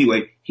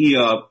 Anyway, he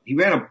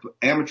ran an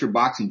amateur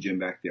boxing gym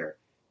back there.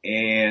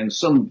 And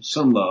some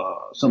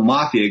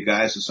mafia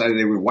guys decided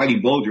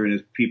Whitey Bulger and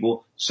his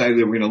people decided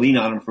they were going to lean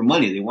on him for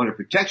money. They wanted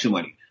protection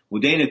money. Well,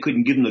 Dana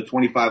couldn't give them the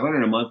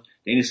 $2,500 a month.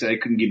 Dana said I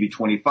couldn't give you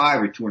 $25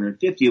 or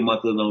 $250 a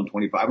month, let alone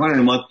 $2,500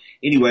 a month.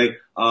 Anyway,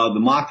 the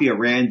mafia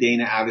ran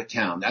Dana out of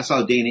town. That's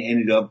how Dana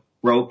ended up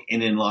broke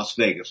and in Las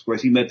Vegas. Of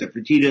course, he met the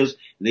Fertittas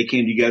and they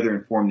came together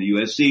and formed the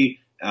UFC.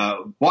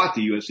 Bought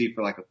the UFC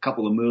for like a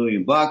couple of $1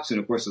 million, and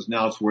of course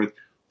it's worth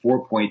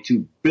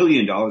 $4.2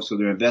 billion. So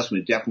their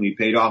investment definitely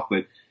paid off.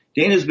 But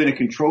Dana's been a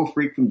control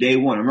freak from day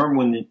one. I remember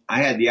when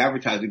I had the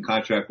advertising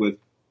contract with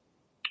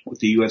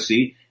the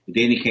UFC,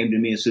 Dana came to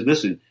me and said,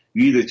 listen,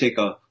 you either take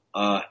a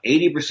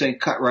 80%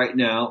 cut right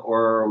now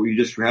or you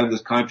just have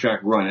this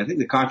contract run. I think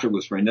the contract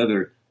was for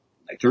another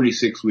like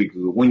 36 weeks. It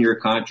was a 1-year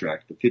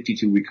contract, a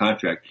 52-week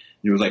contract.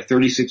 And there was like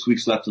 36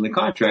 weeks left in the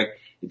contract.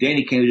 And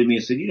Danny came to me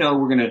and said,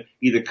 we're going to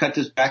either cut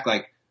this back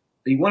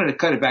he wanted to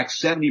cut it back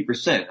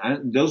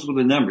 70%. Those were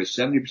the numbers,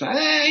 70%.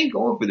 I ain't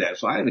going for that.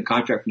 So I had a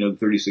contract for another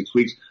 36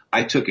 weeks.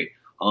 I took it.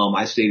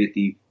 I stayed at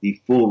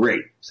the full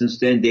rate. Since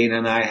then, Dana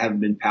and I have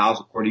been pals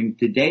according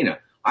to Dana.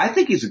 I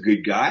think he's a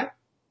good guy.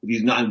 If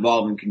he's not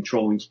involved in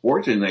controlling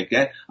sports and like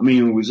that. I mean,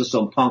 he was just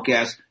some punk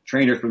ass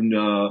trainer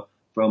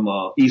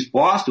from East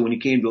Boston when he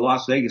came to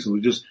Las Vegas and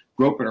was just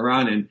groping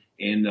around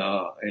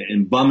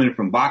and bumming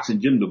from boxing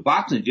gym to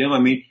boxing gym. I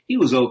mean, he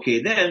was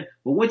okay then,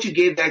 but once you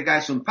gave that guy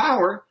some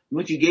power,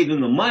 once you gave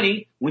him the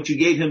money, once you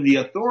gave him the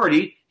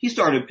authority, he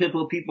started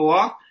pimping people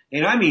off.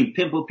 And I mean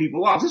pimping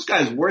people off. This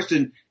guy's worse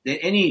than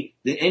any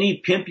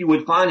pimp you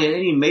would find in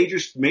any major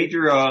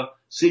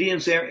city in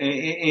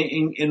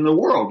the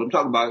world. I'm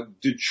talking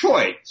about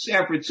Detroit,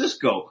 San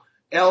Francisco,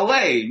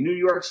 L.A., New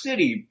York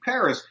City,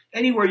 Paris,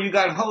 anywhere you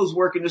got hoes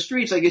working the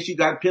streets, I guess you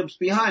got pimps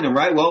behind them,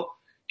 right? Well,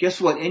 guess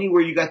what?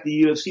 Anywhere you got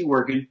the UFC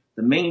working,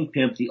 the main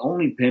pimp, the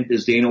only pimp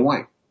is Dana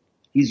White.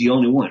 He's the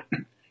only one.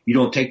 You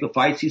don't take the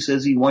fights he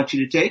says he wants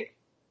you to take.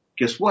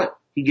 Guess what?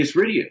 He gets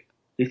rid of you.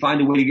 They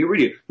find a way to get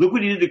rid of you. Look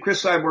what he did to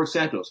Chris Cyborg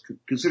Santos,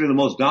 considered the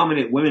most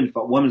dominant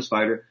women's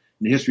fighter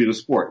in the history of the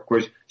sport. Of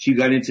course, she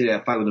got into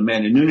that fight with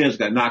Amanda Nunes,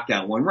 got knocked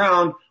out one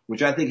round,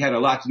 which I think had a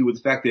lot to do with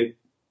the fact that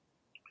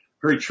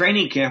her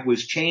training camp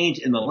was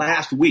changed in the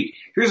last week.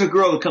 Here's a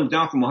girl that comes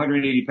down from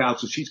 180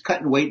 pounds, so she's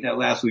cutting weight in that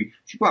last week.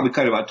 She probably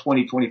cut about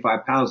 20,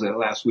 25 pounds that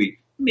last week,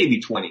 maybe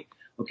 20.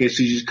 Okay,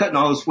 so she's cutting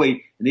all this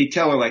weight, and they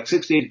tell her like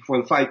 6 days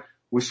before the fight,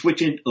 we're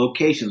switching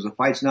locations. The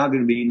fight's now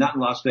going to be not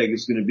in Las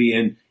Vegas, it's going to be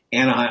in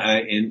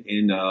Anaheim,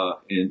 in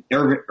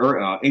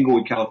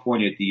Inglewood,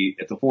 California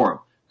at the Forum,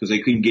 because they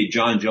couldn't get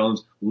John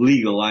Jones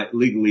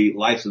legally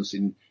licensed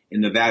in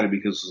Nevada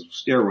because of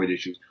steroid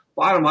issues.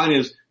 Bottom line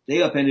is,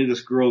 they upended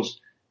this girl's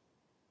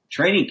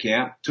training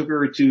camp, took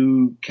her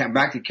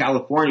back to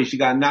California. She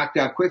got knocked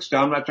out quick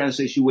style. I'm not trying to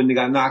say she wouldn't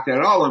have got knocked out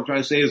at all. What I'm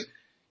trying to say is,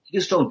 you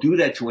just don't do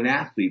that to an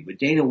athlete. But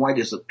Dana White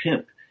is a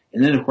pimp.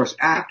 And then, of course,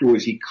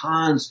 afterwards, he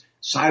cons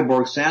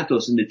Cyborg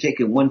Santos into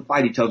taking one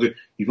fight. He tells her,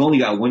 you've only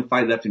got one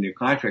fight left in your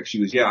contract. She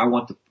goes, yeah, I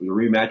want the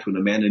rematch with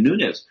Amanda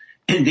Nunes.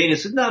 And Dana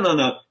said,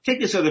 no, take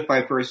this other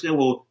fight first, then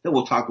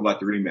we'll talk about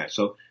the rematch.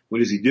 So what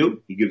does he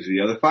do? He gives her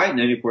the other fight, and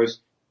then, of course,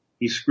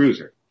 he screws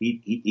her.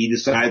 He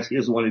decides he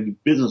doesn't want to do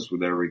business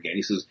with her again.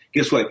 He says,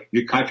 guess what?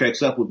 Your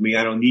contract's up with me.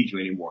 I don't need you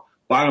anymore.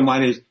 Bottom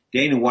line is,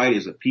 Dana White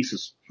is a piece of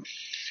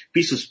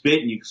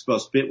spit, and you can spell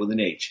spit with an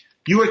H.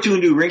 You are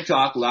tuned to Ring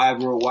Talk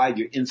Live Worldwide,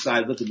 your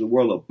inside look at the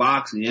world of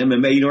boxing and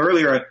MMA.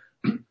 Earlier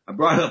I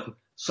brought up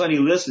Sonny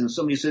Liston.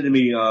 Somebody said to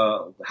me,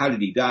 how did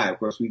he die? Of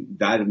course, he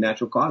died of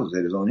natural causes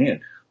at his own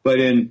hand. But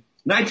in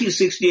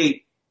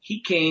 1968,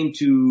 he came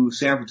to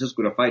San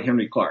Francisco to fight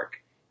Henry Clark.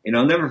 And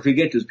I'll never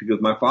forget this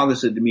because my father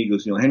said to me, he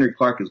goes, Henry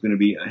Clark is going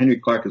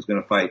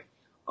to fight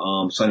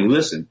Sonny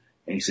Liston.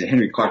 And he said,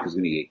 Henry Clark is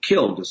going to get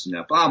killed, this and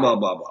that, blah, blah,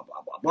 blah, blah,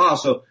 blah, blah, blah.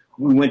 So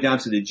we went down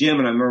to the gym,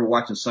 and I remember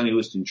watching Sonny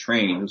Liston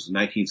train. This was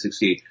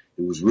 1968.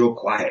 It was real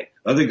quiet.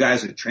 Other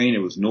guys that trained,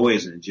 there was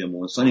noise in the gym.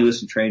 When Sonny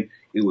Liston trained,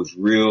 it was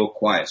real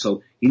quiet.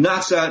 So he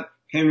knocks out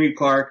Henry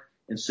Clark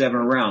in 7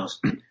 rounds.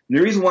 And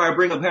the reason why I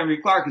bring up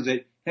Henry Clark is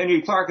that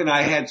Henry Clark and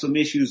I had some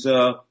issues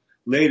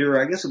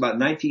later, I guess about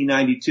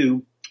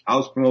 1992. I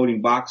was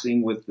promoting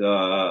boxing with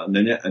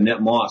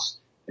Annette Moss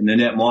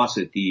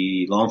at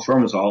the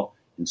Longshoremen's Hall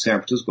in San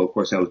Francisco. Of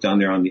course, I was down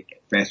there on the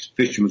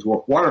Fisherman's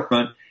Wharf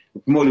waterfront.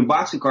 We're promoting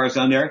boxing cards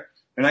down there,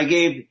 and I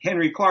gave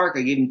Henry Clark,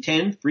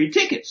 10 free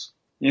tickets.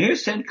 Now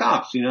here's 10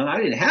 cops, I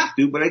didn't have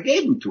to, but I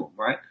gave them to him,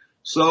 right?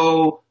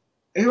 So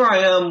here I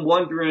am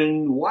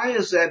wondering, why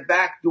is that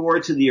back door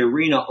to the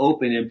arena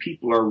open and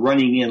people are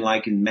running in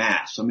like in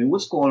mass? I mean,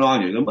 what's going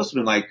on here? I must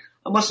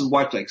have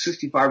watched like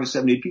 65 or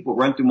 70 people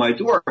run through my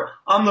door.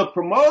 I'm the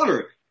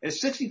promoter. At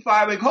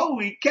 65, like,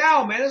 holy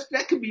cow, man, that's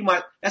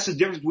the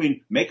difference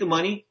between making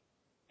money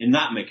and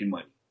not making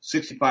money.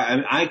 65, I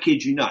mean, I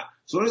kid you not.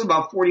 So there's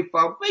about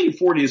 45, maybe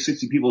 40 or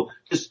 60 people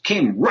just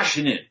came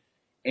rushing in.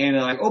 And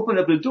I opened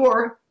up the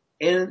door,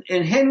 and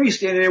Henry's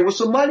standing there with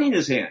some money in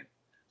his hand.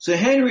 So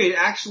Henry had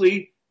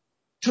actually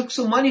took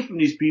some money from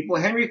these people.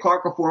 Henry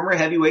Clark, a former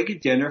heavyweight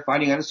contender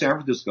fighting out of San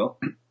Francisco.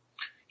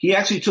 He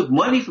actually took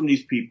money from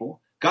these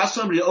people, got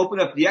somebody to open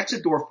up the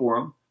exit door for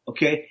him,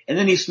 okay, and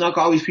then he snuck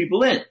all these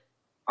people in.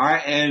 All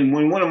right, and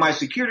when one of my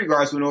security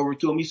guards went over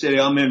to him, he said, hey,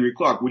 I'm Henry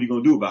Clark. What are you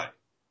going to do about it?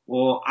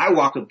 Well, I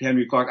walked up to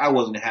Henry Clark. I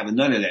wasn't having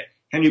none of that.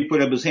 Henry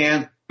put up his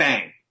hand.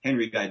 Bang.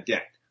 Henry got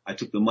decked. I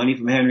took the money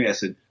from Henry. I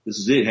said, this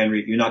is it,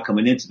 Henry. You're not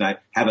coming in tonight.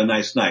 Have a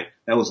nice night.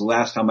 That was the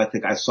last time I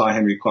think I saw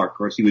Henry Clark. Of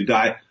course, he would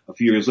die a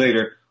few years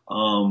later,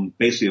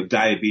 basically of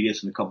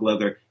diabetes and a couple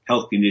other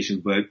health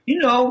conditions. But,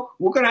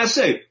 what can I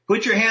say?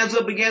 Put your hands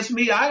up against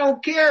me. I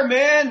don't care,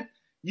 man.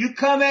 You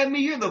come at me,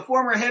 you're the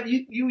former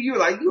heavy,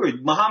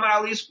 you're Muhammad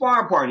Ali's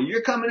sparring partner.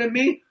 You're coming at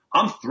me,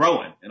 I'm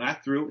throwing. And I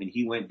threw, and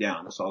he went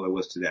down. That's all there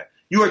was to that.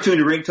 You are tuned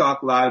to Ring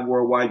Talk Live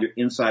Worldwide, your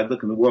inside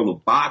look in the world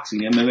of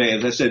boxing, MMA.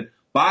 As I said,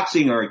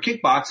 boxing or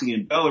kickboxing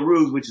in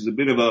Belarus, which is a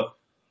bit of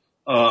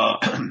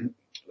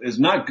is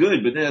not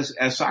good, but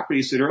as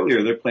Socrates said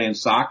earlier, they're playing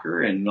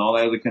soccer and all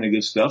that other kind of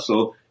good stuff.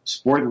 So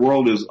sport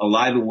world is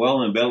alive and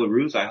well in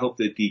Belarus. I hope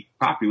that the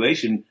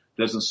population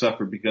doesn't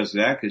suffer because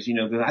of that, because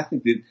I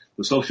think that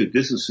the social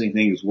distancing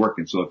thing is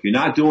working. So if you're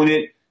not doing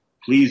it,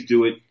 please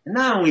do it, and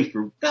not only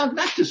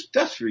not just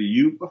for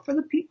you, but for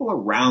the people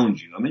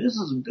around you. I mean, this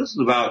is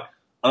about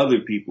other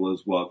people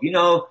as well.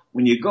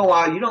 When you go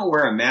out, you don't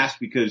wear a mask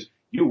because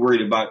you're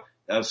worried about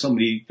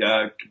somebody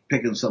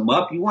picking something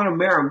up. You want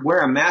to wear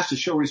a mask to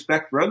show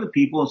respect for other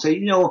people and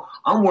say,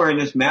 I'm wearing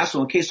this mask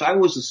so in case I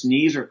was to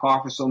sneeze or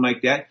cough or something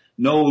like that,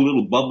 no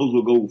little bubbles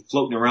will go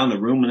floating around the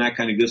room and that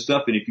kind of good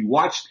stuff. And if you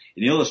watch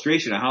an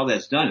illustration of how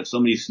that's done, if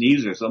somebody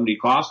sneezes or somebody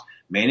coughs,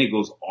 man, it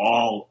goes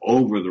all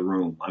over the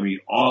room. I mean,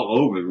 all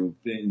over the room,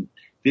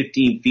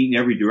 15 feet in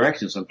every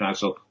direction sometimes.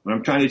 So what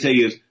I'm trying to tell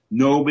you is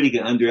nobody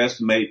can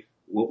underestimate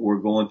what we're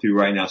going through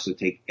right now. So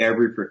take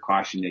every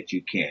precaution that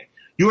you can.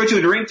 You are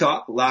tuned to Ring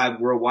Talk Live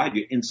Worldwide,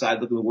 your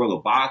inside look at the world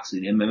of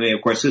boxing, MMA.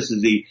 Of course, this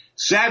is the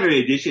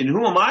Saturday edition.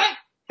 Who am I?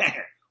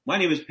 My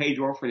name is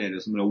Pedro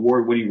Fernandez. I'm an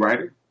award-winning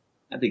writer.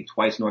 I think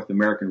twice North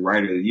American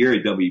Writer of the Year,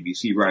 a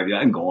WBC Writer.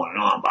 I can go on and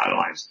on, by the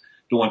way. I just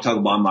don't want to talk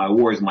about my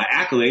awards. My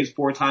accolades: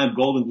 4-time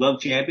Golden Glove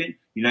champion,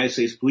 United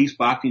States Police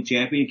Boxing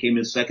champion, came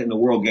in second in the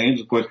World Games.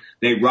 Of course,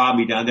 they robbed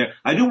me down there.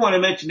 I do want to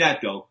mention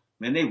that, though.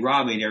 Man, they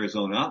robbed me in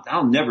Arizona.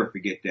 I'll never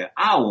forget that.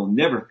 I will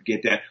never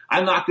forget that.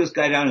 I knocked this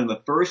guy down in the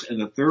first and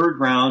the third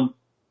round,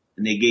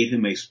 and they gave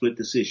him a split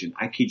decision.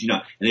 I kid you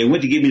not. And they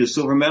went to give me the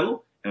silver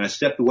medal, and I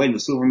stepped away, and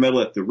the silver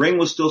medal, if the ring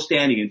was still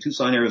standing in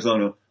Tucson,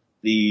 Arizona,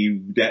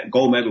 that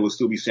gold medal would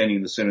still be standing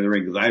in the center of the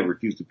ring because I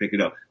refused to pick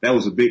it up. That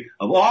was of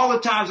all the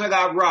times I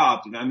got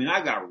robbed, and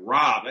I got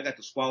robbed. I got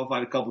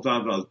disqualified a couple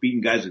times when I was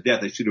beating guys to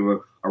death. They should have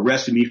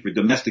arrested me for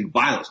domestic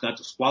violence, not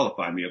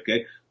disqualify me,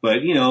 okay? But,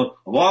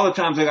 of all the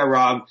times I got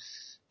robbed,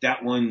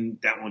 that one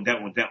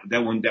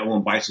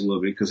bites a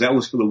little bit because that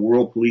was for the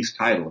World Police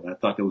title. And I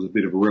thought that was a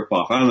bit of a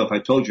ripoff. I don't know if I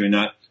told you or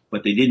not,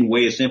 but they didn't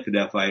weigh us in for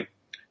that fight.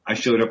 I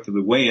showed up for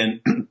the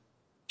weigh-in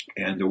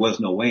and there was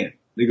no weigh-in.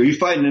 They go, you're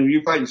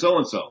fighting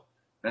so-and-so.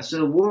 I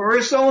said,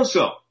 where's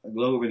so-and-so? I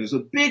go over and there's a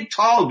big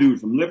tall dude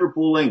from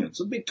Liverpool, England.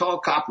 Some big tall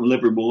cop from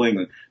Liverpool,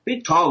 England.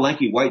 Big tall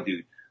lanky white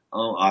dude.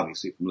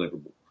 Obviously from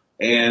Liverpool.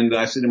 And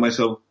I said to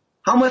myself,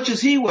 how much does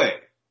he weigh?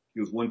 He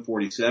was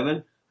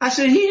 147. I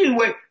said, he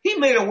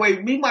might have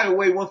weighed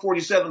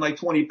 147, like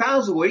 20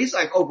 pounds away. He's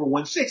like over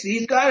 160.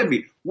 He's got to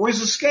be. Where's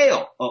the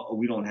scale? Oh,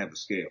 we don't have a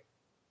scale.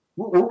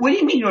 What do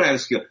you mean you don't have a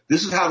scale?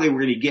 This is how they were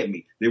going to get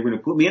me. They were going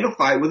to put me in a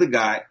fight with a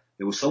guy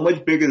that was so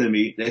much bigger than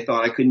me, they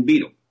thought I couldn't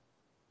beat him.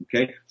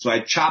 Okay? So I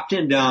chopped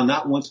him down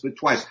not once but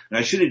twice. And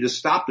I should have just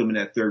stopped him in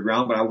that third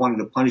round, but I wanted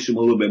to punish him a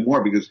little bit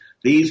more because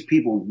these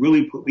people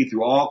really put me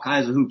through all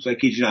kinds of hoops. I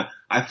kid you not.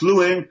 I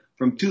flew in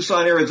from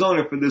Tucson,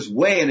 Arizona for this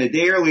weigh-in a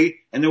day early,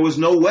 and there was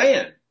no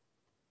weigh-in.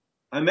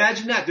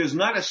 Imagine that. There's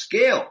not a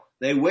scale.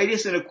 They weigh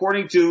us in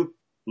according to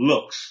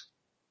looks.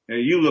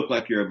 You look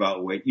like you're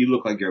about weight. You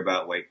look like you're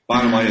about weight.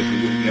 Bottom line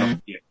is,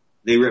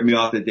 they ripped me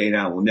off the day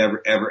now. We'll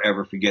never, ever,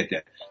 ever forget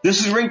that.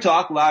 This is Ring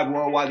Talk Live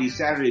Worldwide, the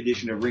Saturday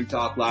edition of Ring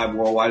Talk Live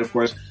Worldwide. Of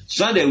course,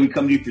 Sunday we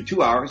come to you for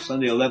 2 hours.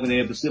 Sunday, 11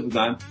 a.m. Pacific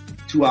time.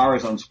 2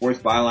 hours on Sports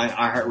Byline,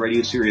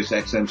 iHeartRadio, Sirius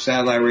XM,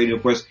 Satellite Radio.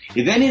 Of course,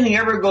 if anything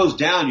ever goes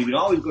down, you can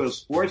always go to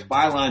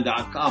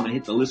sportsbyline.com and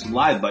hit the listen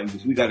live button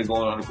because we got it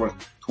going on, of course,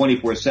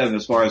 24/7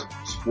 as far as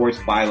Sports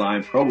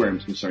Byline program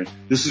is concerned.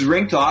 This is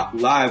Ring Talk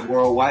Live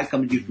Worldwide,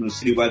 coming to you from the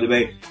city by the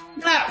bay.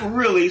 Not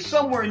really,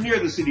 somewhere near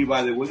the city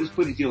by the bay. We'll just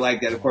put it to you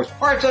like that. Of course,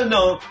 parts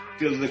unknown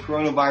because of the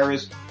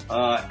coronavirus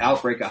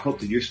outbreak. I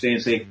hope that you're staying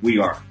safe. We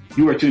are.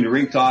 You are tuned to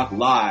Ring Talk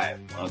Live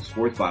on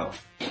Sports Byline.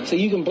 So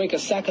you can break a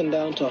second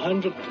down to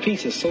 100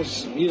 pieces. So,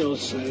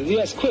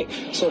 that's quick.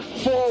 So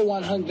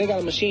 4-100, they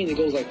got a machine that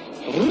goes like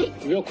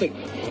real quick.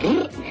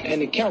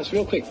 And it counts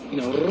real quick.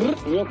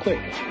 Real quick.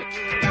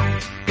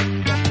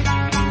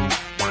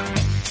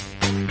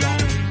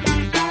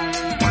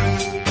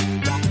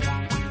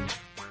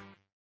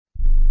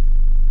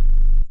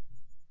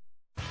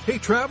 Hey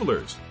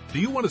travelers, do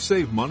you want to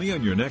save money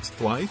on your next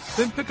flight?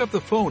 Then pick up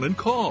the phone and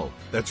call.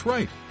 That's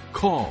right,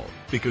 call.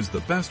 Because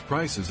the best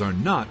prices are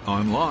not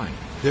online.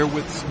 They're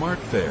with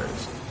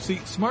SmartFares. See,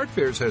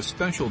 SmartFares has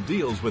special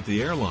deals with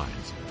the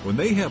airlines. When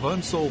they have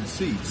unsold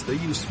seats, they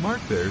use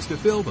SmartFares to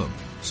fill them.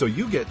 So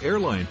you get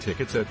airline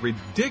tickets at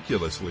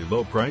ridiculously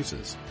low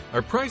prices.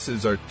 Our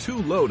prices are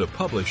too low to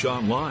publish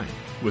online.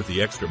 With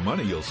the extra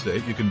money you'll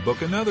save, you can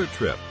book another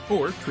trip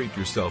or treat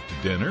yourself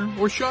to dinner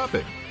or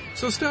shopping.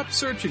 So stop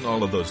searching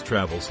all of those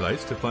travel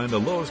sites to find the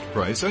lowest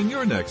price on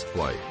your next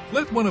flight.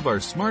 Let one of our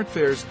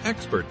SmartFares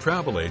expert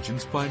travel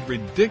agents find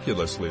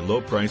ridiculously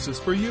low prices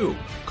for you.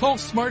 Call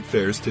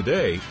SmartFares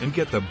today and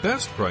get the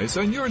best price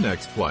on your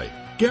next flight.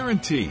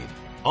 Guaranteed.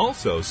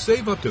 Also,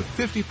 save up to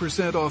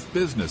 50% off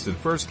business and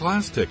first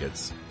class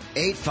tickets.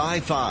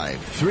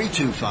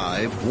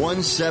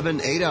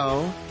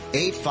 855-325-1780.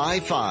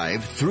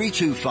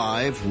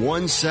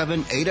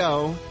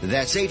 855-325-1780.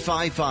 That's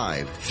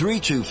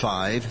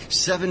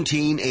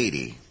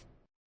 855-325-1780.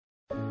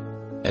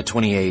 At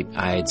 28,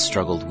 I had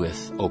struggled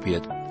with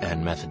opiate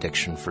and meth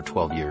addiction for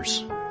 12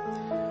 years.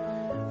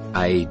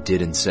 I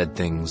did and said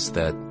things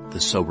that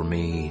the sober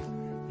me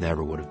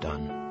never would have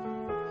done.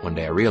 One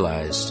day I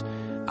realized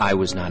I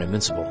was not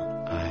invincible.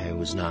 I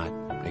was not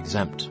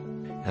exempt.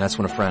 And that's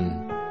when a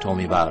friend told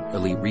me about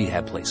elite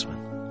rehab placement.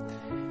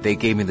 They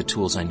gave me the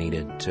tools I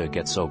needed to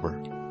get sober,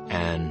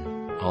 and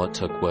all it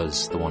took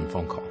was the one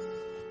phone call.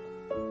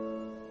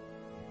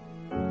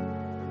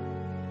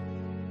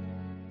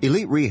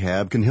 Elite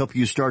Rehab can help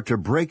you start to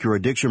break your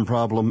addiction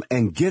problem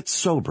and get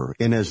sober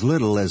in as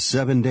little as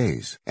 7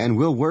 days. And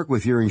we'll work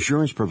with your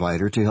insurance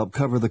provider to help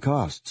cover the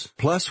costs.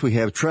 Plus, we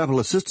have travel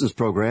assistance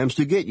programs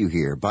to get you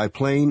here by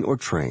plane or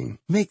train.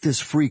 Make this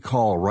free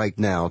call right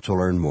now to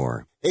learn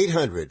more.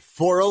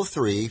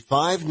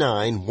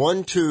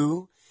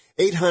 800-403-5912.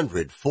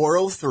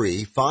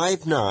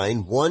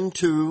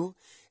 800-403-5912.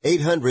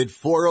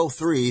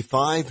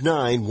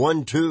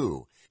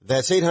 800-403-5912.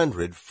 That's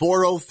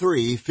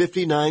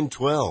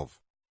 800-403-5912.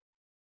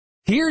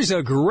 Here's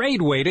a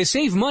great way to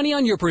save money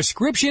on your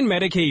prescription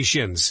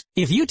medications.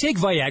 If you take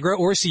Viagra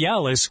or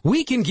Cialis,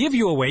 we can give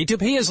you a way to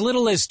pay as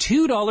little as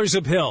 $2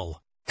 a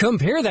pill.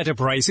 Compare that to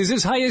prices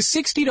as high as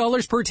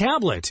 $60 per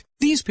tablet.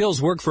 These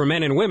pills work for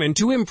men and women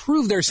to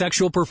improve their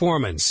sexual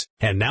performance.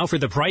 And now for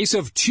the price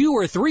of 2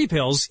 or 3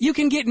 pills, you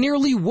can get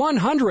nearly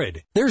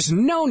 100. There's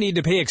no need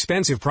to pay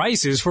expensive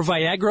prices for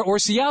Viagra or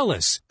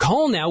Cialis.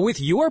 Call now with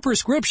your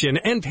prescription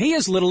and pay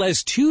as little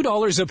as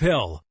 $2 a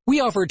pill.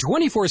 We offer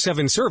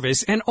 24/7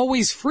 service and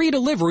always free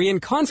delivery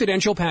and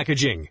confidential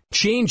packaging.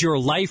 Change your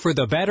life for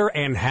the better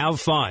and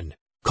have fun.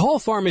 Call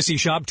Pharmacy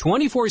Shop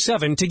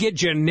 24/7 to get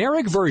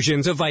generic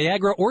versions of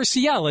Viagra or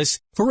Cialis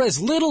for as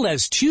little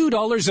as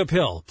 $2 a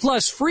pill,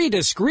 plus free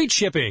discreet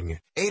shipping.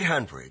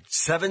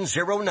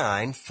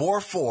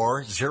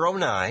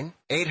 800-709-4409.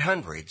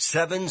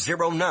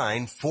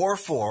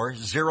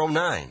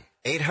 800-709-4409.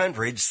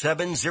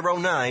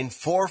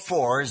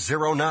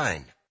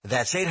 800-709-4409.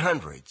 That's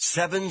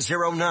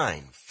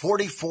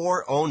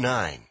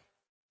 800-709-4409.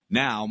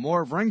 Now,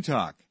 more of Ring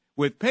Talk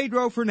with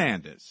Pedro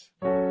Fernandez.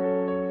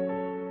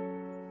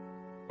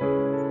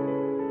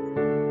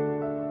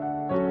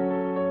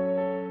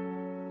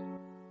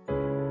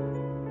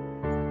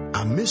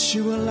 I miss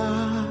you a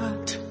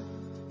lot.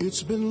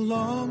 It's been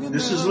long enough.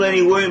 This is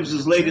Lenny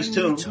Williams' latest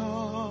tune.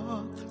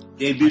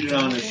 Debuted it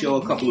on the show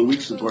a couple of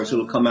weeks ago, so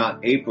it'll come out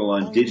April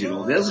on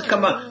digital. It doesn't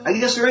come out. I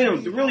guess there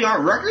really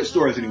aren't record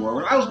stores anymore.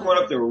 When I was growing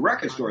up, there were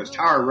record stores,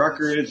 Tower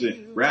Records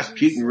and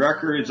Rasputin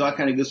Records, all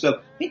kind of good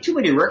stuff. Ain't too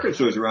many record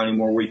stores around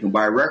anymore where you can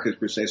buy records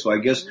per se. So I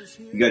guess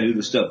you got to do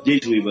the stuff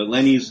digitally. But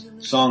Lenny's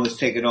song has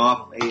taken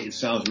off. It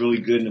sounds really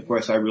good, and of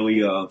course, I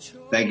really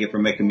thank you for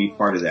making me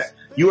part of that.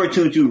 You are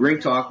tuned to Ring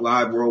Talk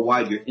Live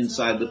Worldwide. Your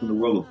inside look in the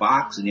world of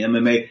boxing and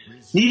MMA.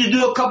 Need to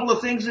do a couple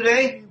of things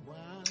today.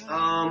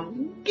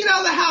 Get out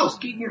of the house,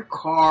 get in your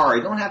car.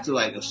 You don't have to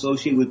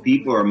associate with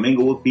people or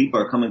mingle with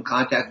people or come in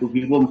contact with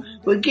people,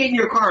 but get in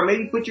your car.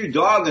 Maybe put your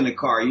dog in the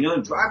car, and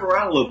drive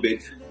around a little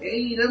bit.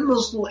 Hey, that's a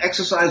little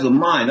exercise of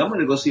mind. I'm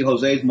going to go see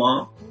Jose's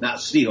mom. Not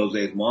see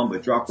Jose's mom,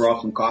 but drop her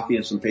off some coffee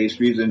and some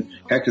pastries, and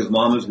Hector's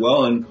mom as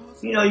well. And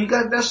you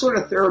got that sort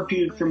of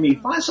therapeutic for me.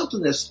 Find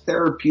something that's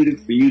therapeutic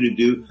for you to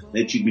do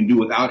that you can do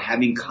without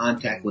having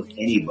contact with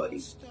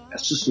anybody.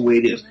 That's just the way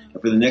it is.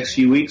 And for the next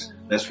few weeks,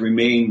 let's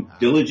remain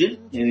diligent.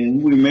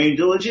 And we remain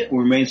diligent, we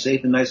remain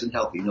safe and nice and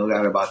healthy. No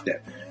doubt about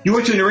that. You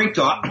are tuned to Ring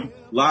Talk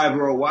Live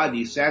Worldwide.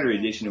 The Saturday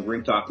edition of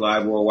Ring Talk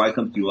Live Worldwide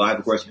comes to you live,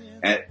 of course,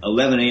 at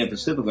 11 a.m.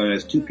 Pacific time.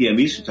 That's 2 p.m.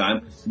 Eastern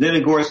time. Then,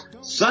 of course,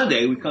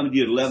 Sunday, we come to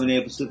you at 11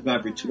 a.m. Pacific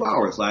time for 2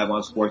 hours live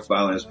on Sports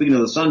Byline. Speaking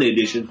of the Sunday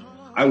edition,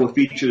 I will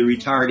feature the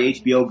retired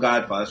HBO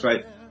Godfather. That's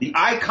right. The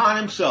icon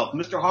himself,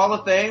 Mr. Hall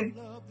of Fame.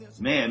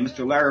 Man,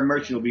 Mr. Larry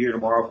Merchant will be here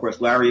tomorrow. Of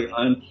course, Larry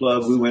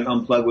Unplugged. We went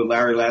Unplugged with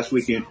Larry last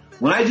weekend.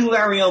 When I do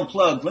Larry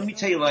Unplugged, let me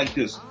tell you like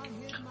this.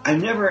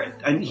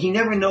 He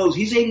never knows.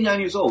 He's 89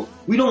 years old.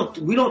 We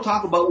don't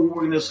talk about what we're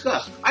going to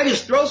discuss. I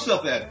just throw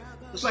stuff at him.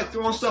 It's like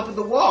throwing stuff at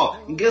the wall.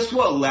 And guess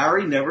what?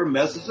 Larry never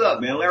messes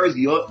up, man. Larry's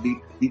the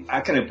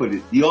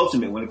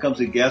ultimate when it comes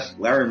to guests.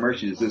 Larry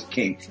Merchant is this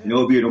king.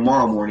 He'll be here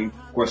tomorrow morning,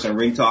 of course, on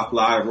Ring Talk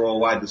Live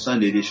Worldwide, the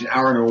Sunday edition.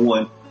 Hour number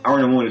 1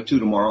 to 2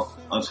 tomorrow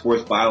on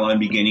Sports Byline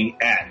beginning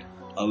at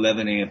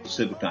 11 a.m.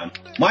 Pacific time.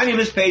 My name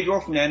is Pedro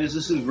Fernandez.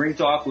 This is Ring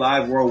Talk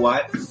Live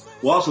Worldwide.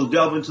 We'll also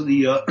delve into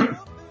the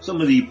some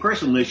of the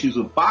personal issues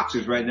of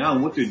boxers right now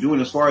and what they're doing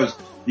as far as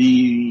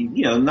the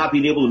not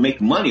being able to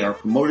make money. Are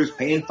promoters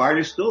paying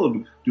fighters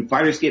still? Do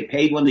fighters get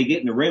paid when they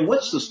get in the ring?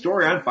 What's the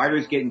story on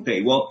fighters getting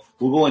paid? Well,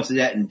 we'll go into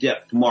that in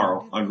depth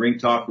tomorrow on Ring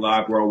Talk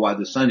Live Worldwide,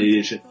 the Sunday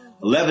edition.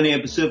 11 a.m.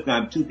 Pacific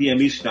time, 2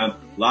 p.m. Eastern time,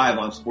 live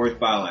on Sports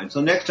Byline.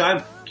 So next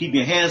time, keep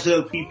your hands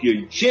up, keep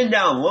your chin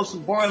down. Most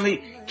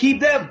importantly,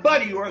 keep that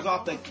butt of yours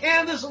off the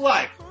canvas of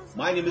life.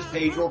 My name is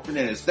Pedro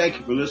Fernandez. Thank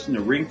you for listening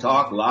to Ring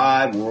Talk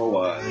Live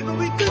Worldwide.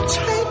 We could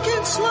take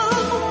it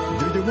slow.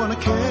 Do you want to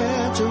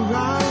catch a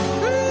ride?